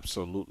 sure,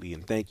 absolutely,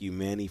 and thank you,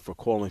 Manny, for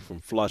calling from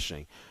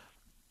Flushing.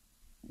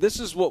 This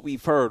is what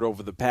we've heard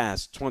over the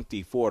past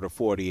 24 to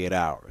 48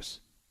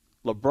 hours.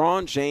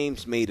 LeBron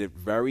James made it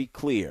very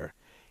clear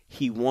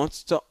he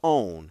wants to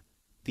own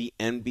the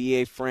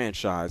NBA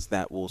franchise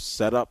that will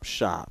set up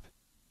shop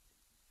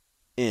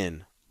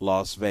in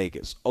Las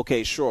Vegas.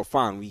 Okay, sure,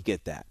 fine, we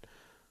get that.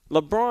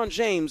 LeBron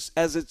James,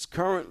 as it's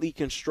currently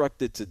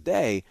constructed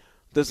today,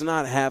 does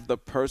not have the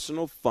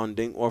personal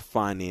funding or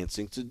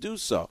financing to do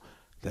so.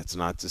 That's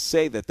not to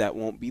say that that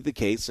won't be the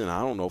case in,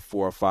 4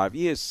 or 5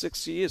 years,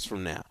 6 years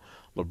from now.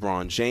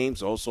 LeBron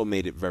James also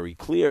made it very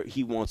clear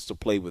he wants to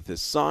play with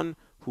his son,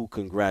 who,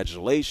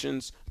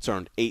 congratulations,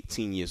 turned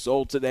 18 years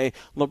old today.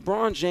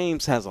 LeBron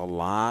James has a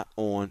lot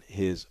on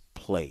his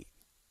plate.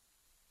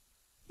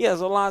 He has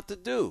a lot to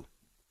do.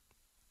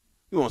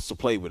 He wants to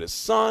play with his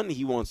son.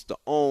 He wants to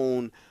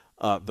own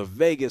the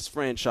Vegas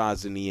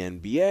franchise in the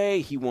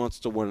NBA. He wants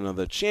to win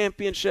another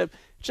championship.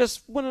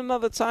 Just win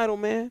another title,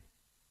 man.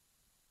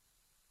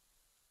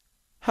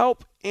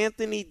 Help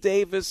Anthony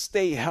Davis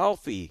stay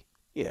healthy.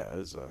 Yeah,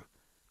 it's a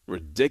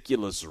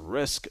ridiculous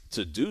risk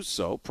to do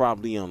so,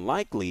 probably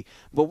unlikely,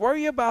 but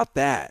worry about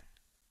that.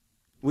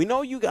 We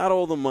know you got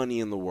all the money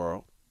in the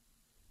world.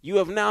 You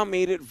have now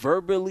made it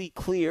verbally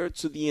clear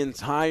to the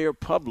entire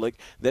public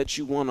that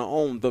you want to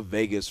own the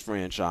Vegas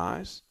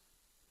franchise.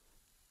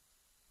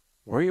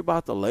 Worry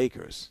about the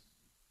Lakers.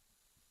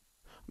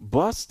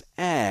 Bust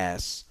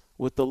ass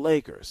with the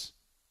Lakers.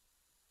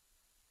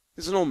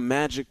 There's no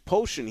magic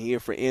potion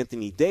here for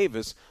Anthony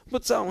Davis,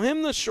 but tell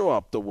him to show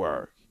up to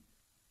work.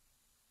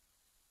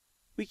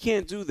 We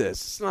can't do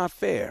this. It's not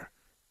fair.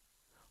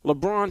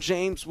 LeBron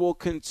James will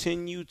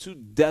continue to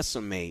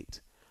decimate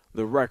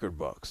the record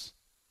books.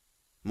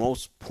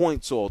 Most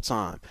points all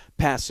time,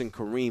 passing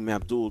Kareem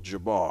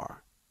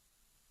Abdul-Jabbar.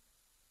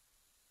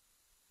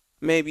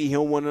 Maybe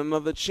he'll win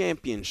another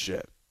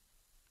championship.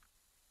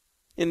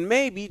 And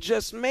maybe,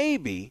 just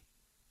maybe,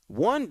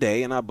 one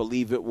day, and I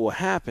believe it will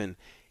happen,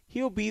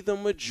 he'll be the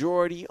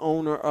majority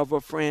owner of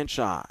a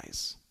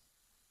franchise.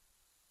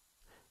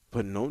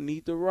 But no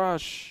need to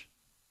rush.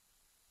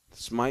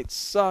 This might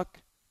suck.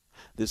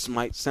 This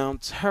might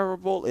sound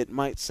terrible. It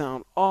might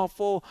sound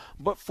awful.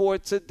 But for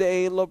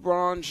today,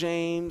 LeBron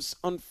James,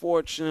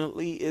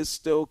 unfortunately, is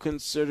still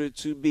considered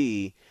to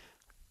be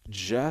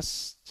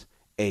just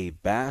a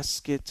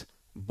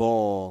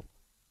basketball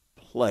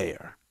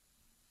player.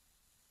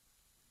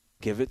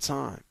 Give it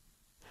time.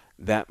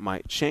 That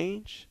might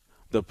change.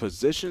 The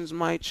positions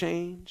might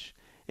change.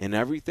 And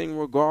everything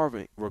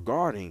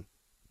regarding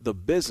the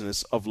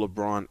business of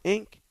LeBron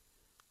Inc.,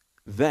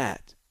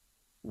 that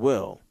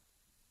will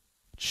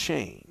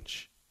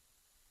change.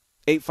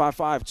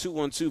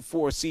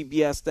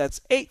 855-212-4CBS. That's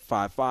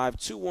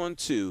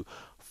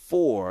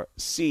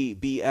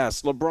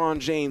 855-212-4CBS. LeBron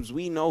James,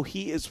 we know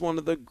he is one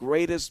of the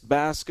greatest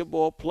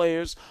basketball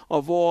players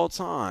of all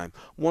time,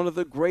 one of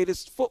the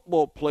greatest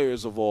football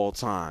players of all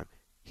time.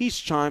 He's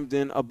chimed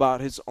in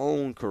about his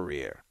own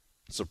career.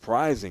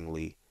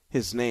 Surprisingly,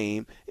 his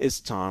name is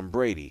Tom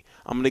Brady.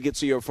 I'm going to get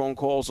to your phone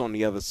calls on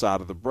the other side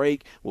of the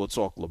break. We'll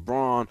talk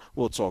LeBron.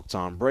 We'll talk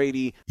Tom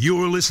Brady.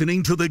 You're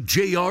listening to the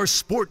JR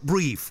Sport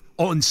Brief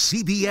on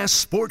CBS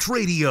Sports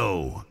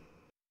Radio.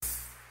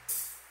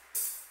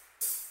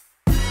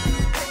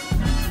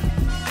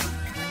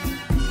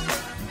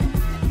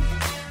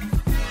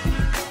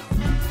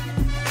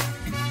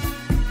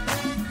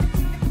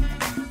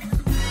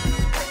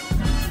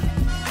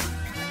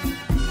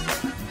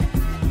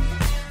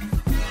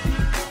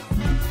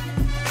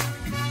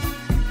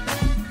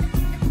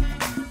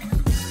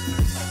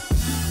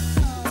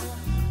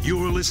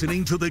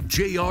 Listening to the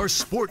JR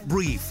Sport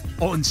Brief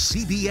on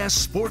CBS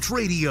Sports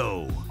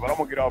Radio. Well, I'm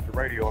going to get off the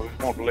radio. I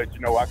just want to let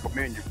you know I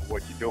commend you for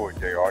what you're doing,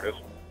 JR.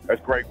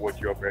 That's great what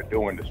you're up there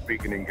doing, the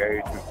speaking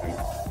engagements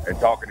and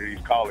talking to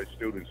these college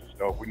students and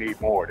stuff. We need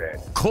more of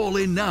that. Call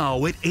in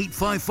now at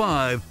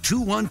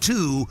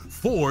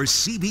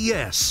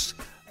 855-212-4CBS.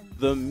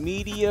 The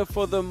Media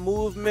for the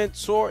Movement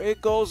tour,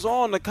 it goes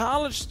on. The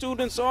college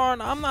students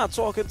aren't. I'm not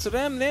talking to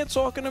them. They're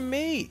talking to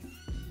me.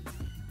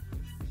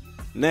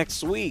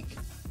 Next week,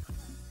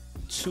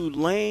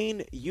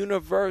 Tulane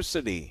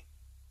University,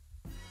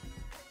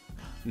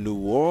 New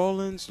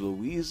Orleans,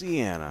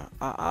 Louisiana.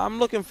 I'm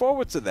looking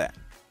forward to that.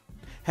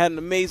 Had an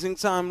amazing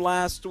time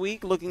last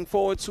week. Looking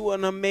forward to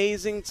an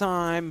amazing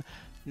time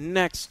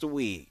next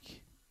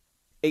week.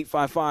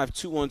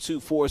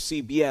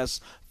 855-212-4CBS.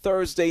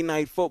 Thursday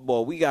night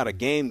football. We got a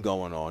game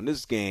going on.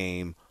 This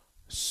game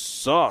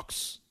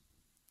sucks.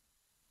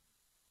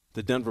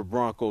 The Denver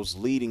Broncos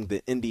leading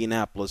the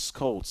Indianapolis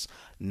Colts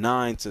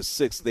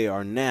 9-6. They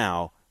are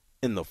now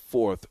in the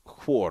fourth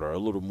quarter, a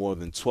little more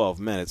than 12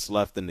 minutes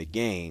left in the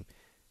game.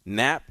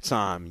 Nap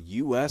time,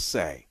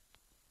 USA.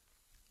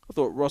 I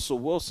thought Russell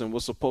Wilson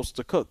was supposed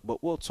to cook,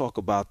 but we'll talk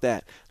about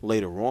that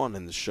later on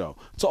in the show.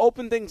 To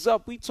open things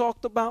up, we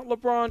talked about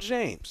LeBron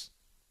James.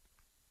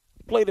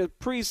 Played a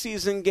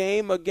preseason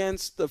game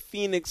against the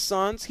Phoenix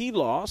Suns. He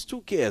lost.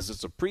 Who cares?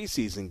 It's a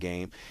preseason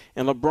game.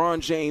 And LeBron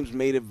James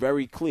made it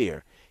very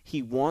clear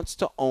he wants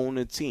to own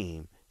a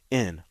team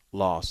in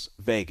Las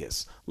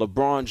Vegas.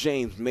 LeBron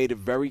James made it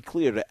very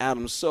clear to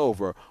Adam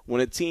Silver, when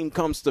a team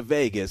comes to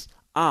Vegas,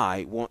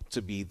 I want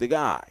to be the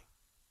guy.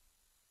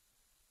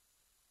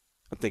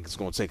 I think it's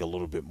going to take a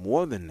little bit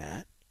more than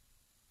that,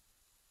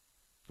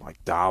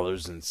 like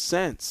dollars and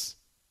cents.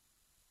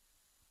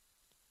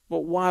 But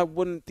why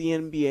wouldn't the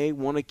NBA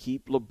want to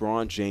keep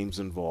LeBron James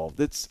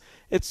involved? It's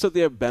to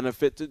their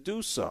benefit to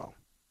do so.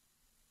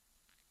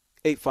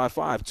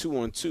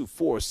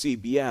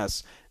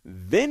 855-212-4CBS.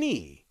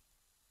 Vinny.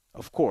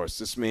 Of course,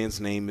 this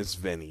man's name is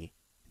Vinny,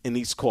 and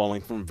he's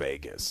calling from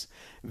Vegas.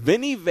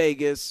 Vinny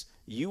Vegas,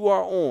 you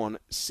are on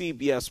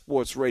CBS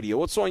Sports Radio.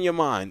 What's on your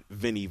mind,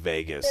 Vinny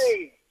Vegas?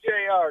 Hey,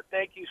 JR,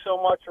 thank you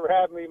so much for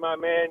having me, my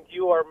man.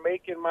 You are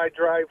making my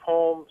drive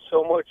home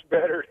so much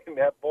better than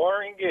that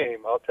boring game,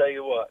 I'll tell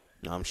you what.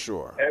 I'm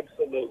sure.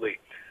 Absolutely.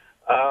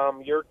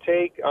 Your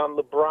take on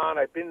LeBron.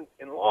 I've been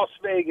in Las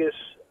Vegas.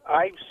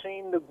 I've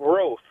seen the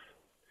growth.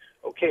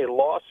 Okay,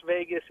 Las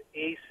Vegas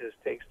Aces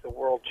takes the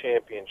world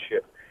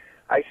championship.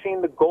 I've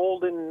seen the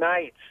Golden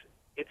Knights.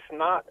 It's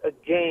not a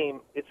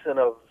game. It's an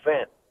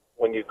event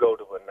when you go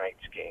to a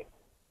Knights game.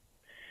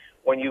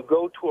 When you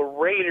go to a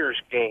Raiders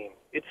game,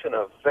 it's an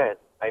event.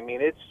 I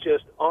mean, it's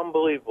just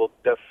unbelievable.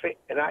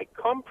 And I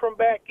come from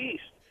back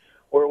east,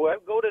 where I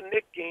go to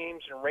Knick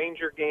games and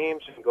Ranger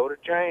games and go to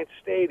Giant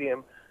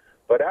Stadium.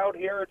 But out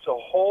here, it's a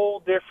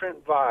whole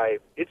different vibe.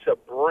 It's a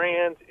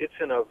brand. It's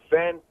an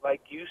event,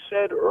 like you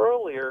said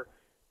earlier,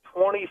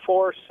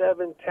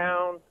 24/7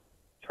 town,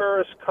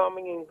 tourists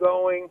coming and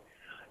going.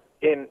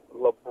 And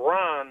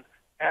LeBron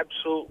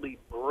absolutely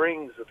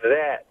brings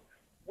that.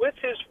 With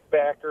his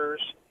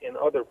backers and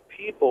other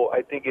people,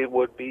 I think it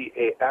would be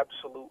an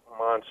absolute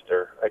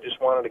monster. I just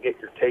wanted to get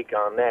your take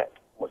on that,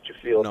 what you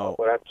feel about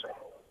what I'm saying.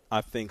 I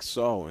think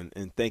so,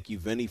 and thank you,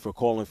 Vinny, for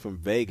calling from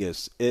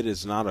Vegas. It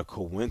is not a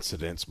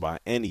coincidence by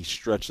any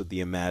stretch of the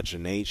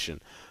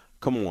imagination.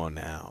 Come on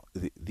now.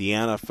 The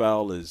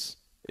NFL is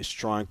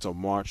trying to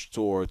march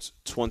towards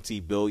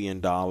 $20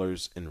 billion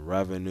in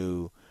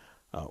revenue.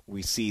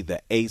 We see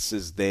the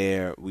Aces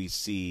there. We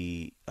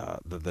see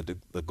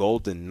the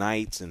Golden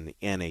Knights in the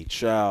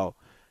NHL.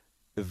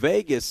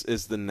 Vegas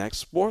is the next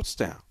sports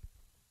town.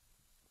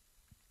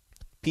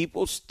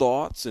 People's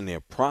thoughts and their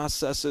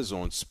processes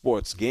on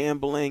sports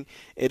gambling,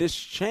 it has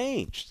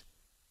changed.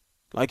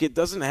 Like, it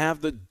doesn't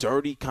have the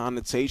dirty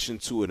connotation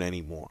to it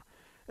anymore.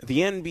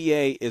 The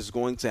NBA is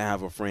going to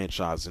have a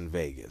franchise in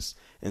Vegas.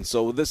 And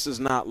so this is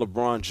not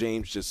LeBron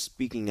James just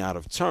speaking out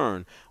of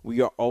turn.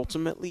 We are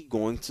ultimately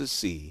going to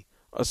see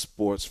a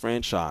sports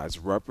franchise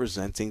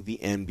representing the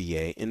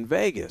NBA in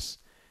Vegas.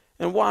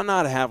 And why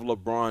not have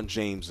LeBron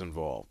James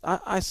involved?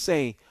 I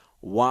say,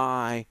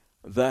 why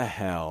the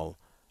hell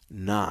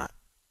not?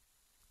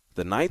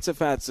 The Knights have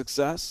had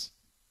success.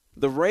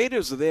 The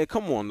Raiders are there.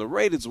 Come on, the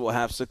Raiders will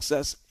have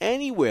success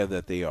anywhere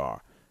that they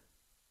are.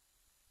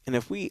 And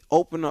if we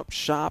open up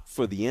shop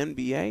for the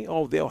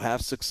NBA, they'll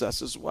have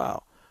success as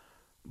well.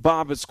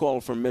 Bob is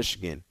calling from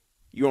Michigan.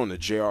 You're on the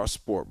JR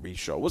Sport Brief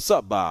Show. What's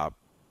up, Bob?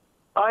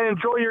 I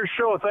enjoy your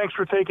show. Thanks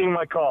for taking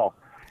my call.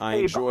 I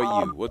enjoy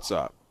you. What's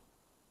up?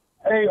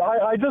 Hey,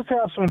 I just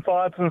have some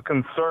thoughts and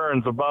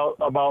concerns about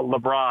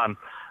LeBron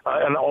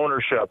and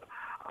ownership.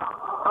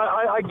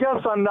 I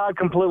guess I'm not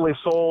completely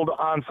sold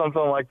on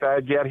something like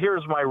that yet.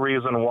 Here's my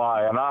reason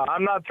why. And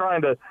I'm not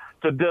trying to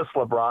diss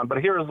LeBron, but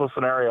here's the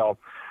scenario.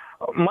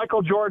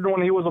 Michael Jordan,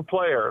 when he was a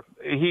player,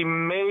 he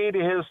made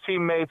his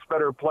teammates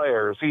better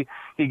players.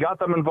 He got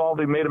them involved.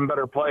 He made them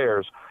better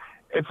players.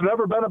 It's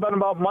never been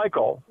about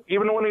Michael.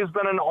 Even when he's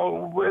been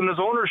in his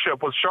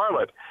ownership with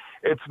Charlotte,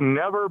 it's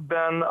never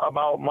been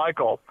about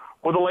Michael.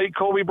 With the late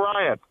Kobe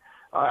Bryant,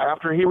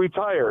 after he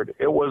retired,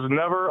 it was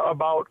never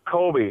about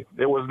Kobe.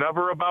 It was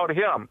never about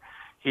him.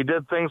 He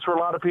did things for a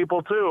lot of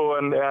people too,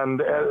 and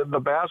the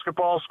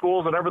basketball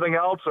schools and everything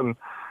else. And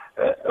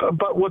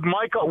but with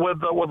Michael, with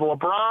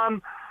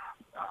LeBron,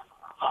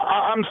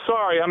 I'm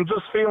sorry. I'm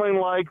just feeling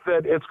like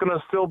that it's going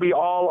to still be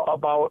all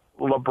about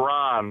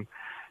LeBron.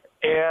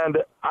 And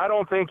I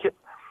don't think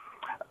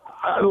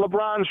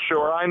LeBron,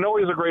 sure, I know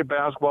he's a great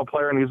basketball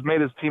player and he's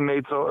made his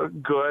teammates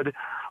good,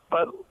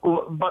 but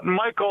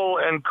Michael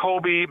and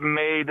Kobe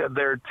made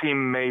their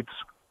teammates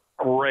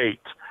great.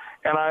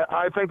 And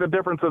I think the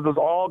difference is it's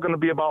all going to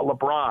be about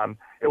LeBron.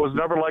 It was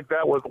never like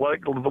that with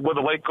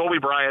the late Kobe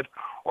Bryant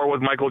or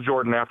with Michael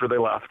Jordan after they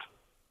left.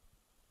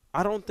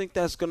 I don't think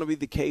that's going to be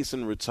the case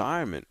in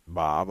retirement,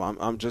 Bob.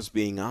 I'm just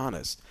being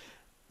honest.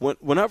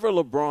 Whenever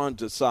LeBron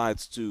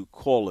decides to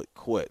call it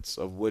quits,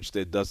 of which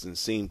there doesn't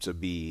seem to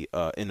be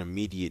an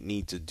immediate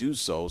need to do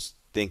so,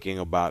 thinking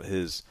about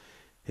his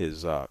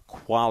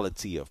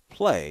quality of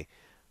play,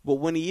 but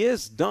when he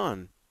is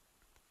done,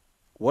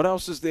 what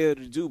else is there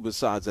to do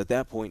besides at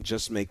that point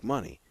just make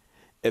money?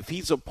 If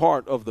he's a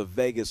part of the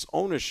Vegas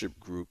ownership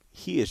group,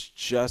 he is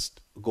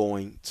just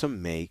going to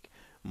make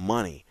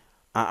money.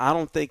 I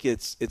don't think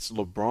it's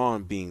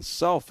LeBron being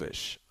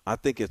selfish. I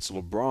think it's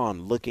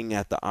LeBron looking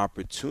at the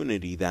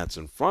opportunity that's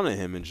in front of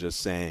him and just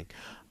saying,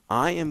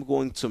 I am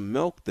going to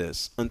milk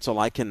this until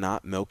I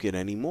cannot milk it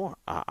anymore.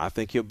 I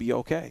think he'll be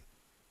okay.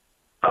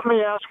 Let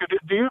me ask you,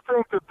 do you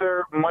think that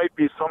there might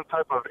be some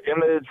type of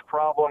image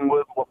problem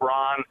with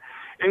LeBron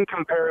in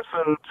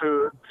comparison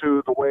to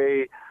the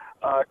way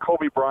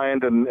Kobe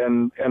Bryant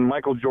and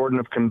Michael Jordan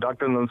have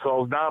conducted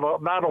themselves,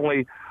 not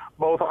only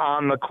both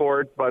on the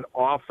court but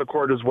off the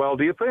court as well?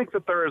 Do you think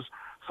that there's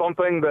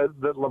something that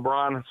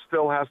LeBron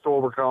still has to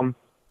overcome?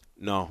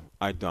 No,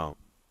 I don't.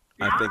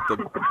 I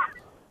think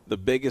the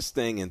biggest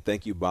thing, and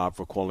thank you, Bob,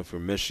 for calling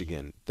from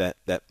Michigan, that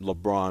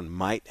LeBron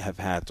might have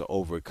had to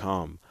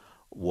overcome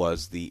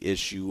was the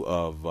issue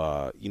of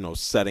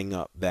setting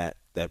up that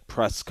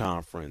press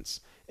conference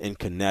in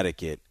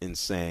Connecticut and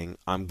saying,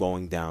 I'm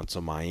going down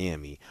to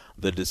Miami,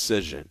 the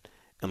decision.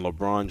 And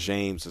LeBron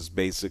James is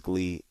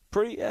basically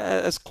pretty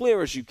as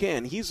clear as you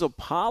can. He's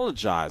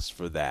apologized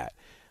for that.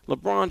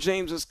 LeBron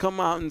James has come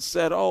out and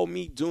said,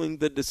 me doing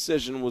the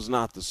decision was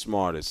not the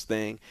smartest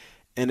thing.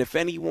 And if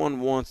anyone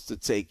wants to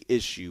take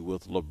issue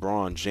with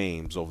LeBron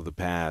James over the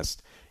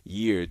past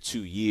year,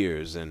 2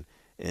 years, and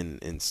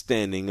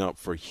standing up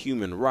for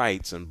human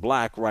rights and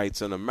black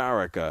rights in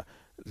America,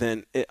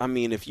 then,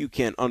 if you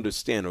can't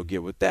understand or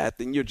get with that,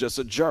 then you're just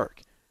a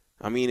jerk.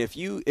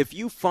 If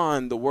you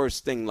find the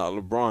worst thing that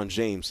LeBron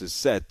James has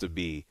said to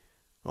be,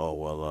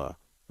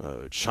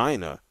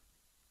 China,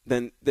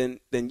 then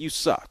you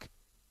suck.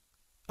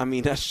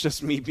 That's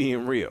just me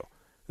being real.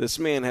 This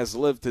man has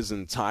lived his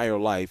entire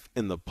life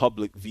in the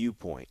public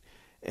viewpoint.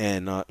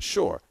 And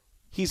sure,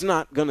 he's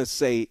not going to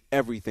say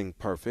everything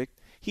perfect.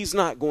 He's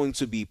not going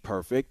to be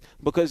perfect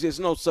because there's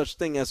no such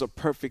thing as a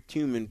perfect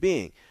human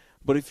being.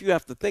 But if you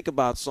have to think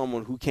about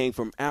someone who came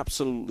from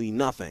absolutely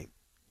nothing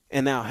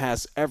and now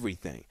has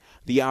everything,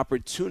 the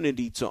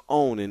opportunity to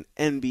own an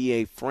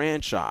NBA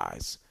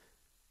franchise,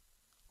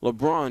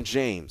 LeBron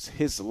James,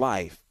 his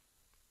life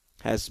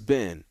has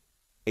been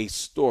a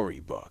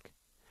storybook.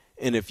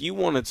 And if you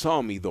want to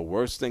tell me the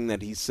worst thing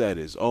that he said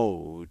is,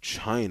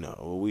 China,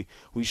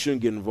 we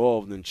shouldn't get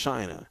involved in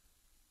China,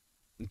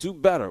 do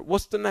better.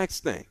 What's the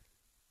next thing?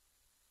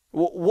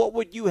 What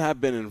would you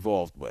have been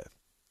involved with?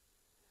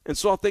 And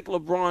so I think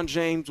LeBron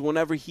James,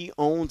 whenever he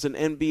owns an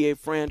NBA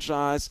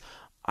franchise,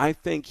 I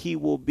think he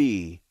will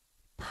be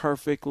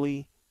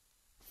perfectly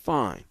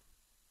fine.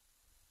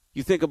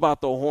 You think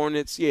about the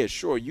Hornets, yeah,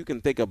 sure, you can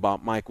think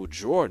about Michael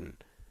Jordan.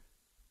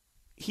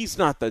 He's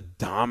not the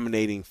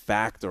dominating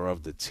factor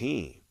of the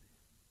team.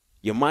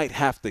 You might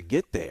have to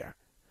get there,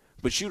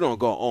 but you don't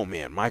go,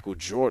 Michael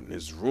Jordan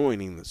is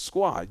ruining the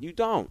squad. You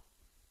don't.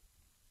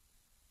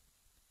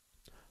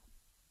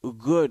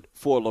 Good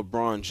for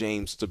LeBron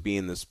James to be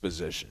in this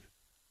position.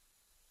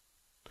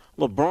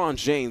 LeBron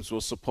James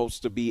was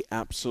supposed to be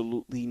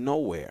absolutely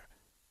nowhere.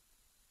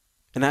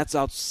 And that's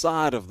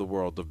outside of the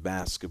world of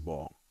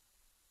basketball.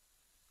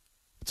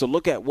 To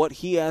look at what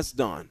he has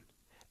done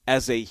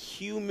as a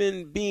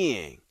human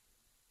being,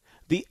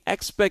 the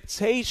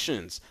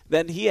expectations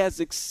that he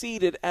has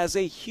exceeded as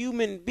a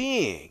human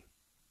being,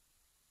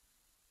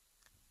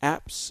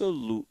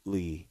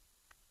 absolutely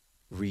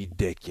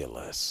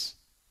ridiculous.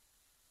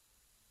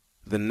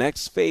 The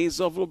next phase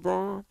of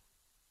LeBron,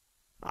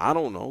 I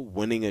don't know,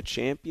 winning a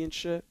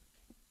championship,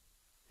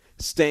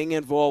 staying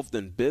involved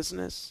in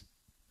business,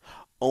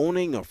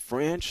 owning a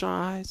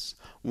franchise,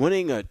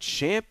 winning a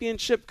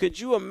championship. Could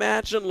you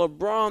imagine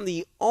LeBron,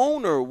 the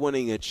owner,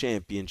 winning a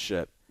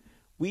championship?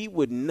 We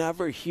would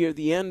never hear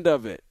the end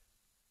of it.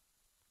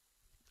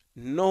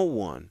 No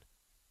one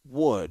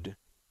would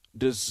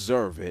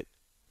deserve it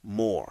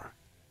more.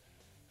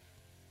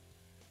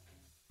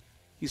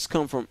 He's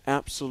come from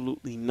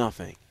absolutely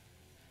nothing.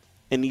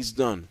 And he's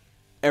done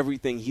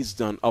everything he's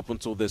done up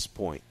until this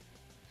point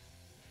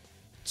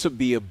to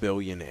be a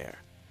billionaire.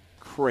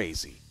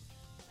 Crazy.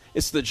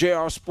 It's the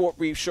JR Sport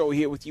Brief Show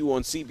here with you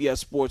on CBS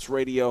Sports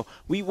Radio.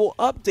 We will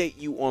update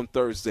you on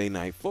Thursday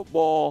Night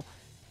Football,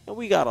 and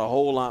we got a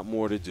whole lot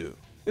more to do.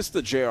 It's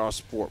the JR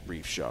Sport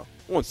Brief Show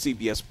on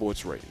CBS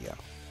Sports Radio.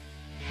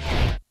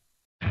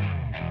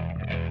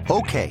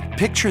 Okay,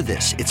 picture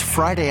this. It's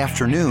Friday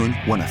afternoon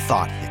when a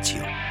thought hits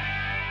you.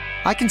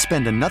 I can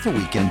spend another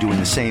weekend doing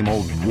the same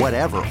old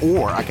whatever,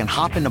 or I can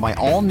hop into my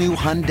all-new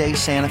Hyundai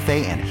Santa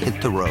Fe and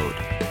hit the road.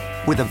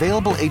 With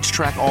available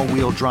H-Track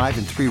all-wheel drive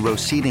and 3-row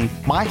seating,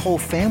 my whole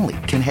family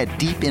can head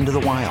deep into the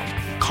wild.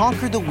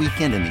 Conquer the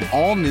weekend in the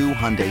all-new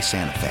Hyundai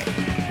Santa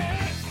Fe.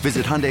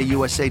 Visit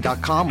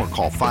HyundaiUSA.com or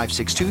call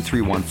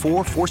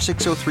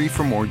 562-314-4603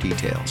 for more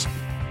details.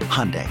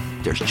 Hyundai,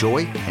 there's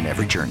joy in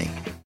every journey.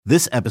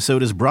 This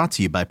episode is brought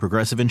to you by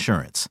Progressive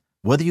Insurance.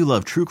 Whether you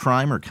love true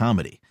crime or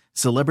comedy,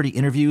 celebrity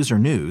interviews or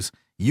news,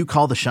 you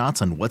call the shots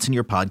on what's in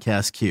your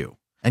podcast queue.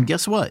 And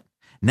guess what?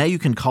 Now you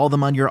can call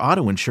them on your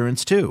auto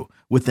insurance too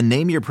with the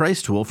Name Your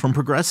Price tool from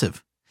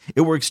Progressive.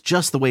 It works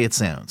just the way it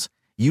sounds.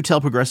 You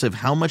tell Progressive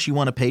how much you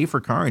want to pay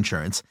for car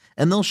insurance,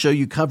 and they'll show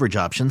you coverage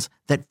options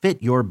that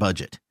fit your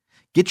budget.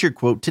 Get your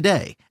quote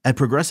today at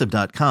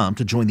Progressive.com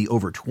to join the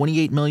over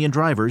 28 million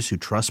drivers who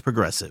trust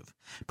Progressive.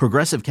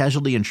 Progressive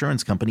Casualty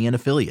Insurance Company and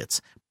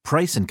Affiliates.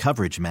 Price and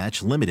coverage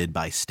match limited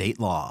by state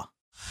law.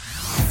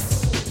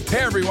 Hey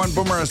everyone,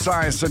 Boomer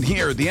Esiason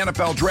here. The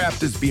NFL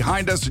Draft is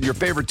behind us and your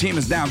favorite team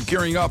is now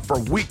gearing up for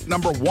week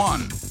number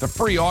 1. The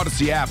free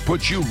Odyssey app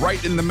puts you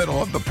right in the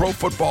middle of the pro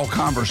football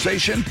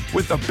conversation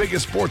with the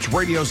biggest sports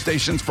radio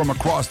stations from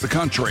across the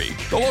country.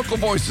 The local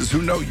voices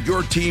who know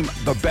your team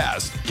the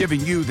best,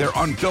 giving you their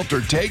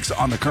unfiltered takes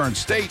on the current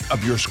state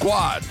of your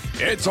squad.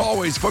 It's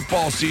always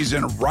football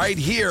season right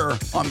here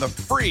on the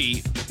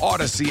free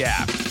Odyssey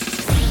app.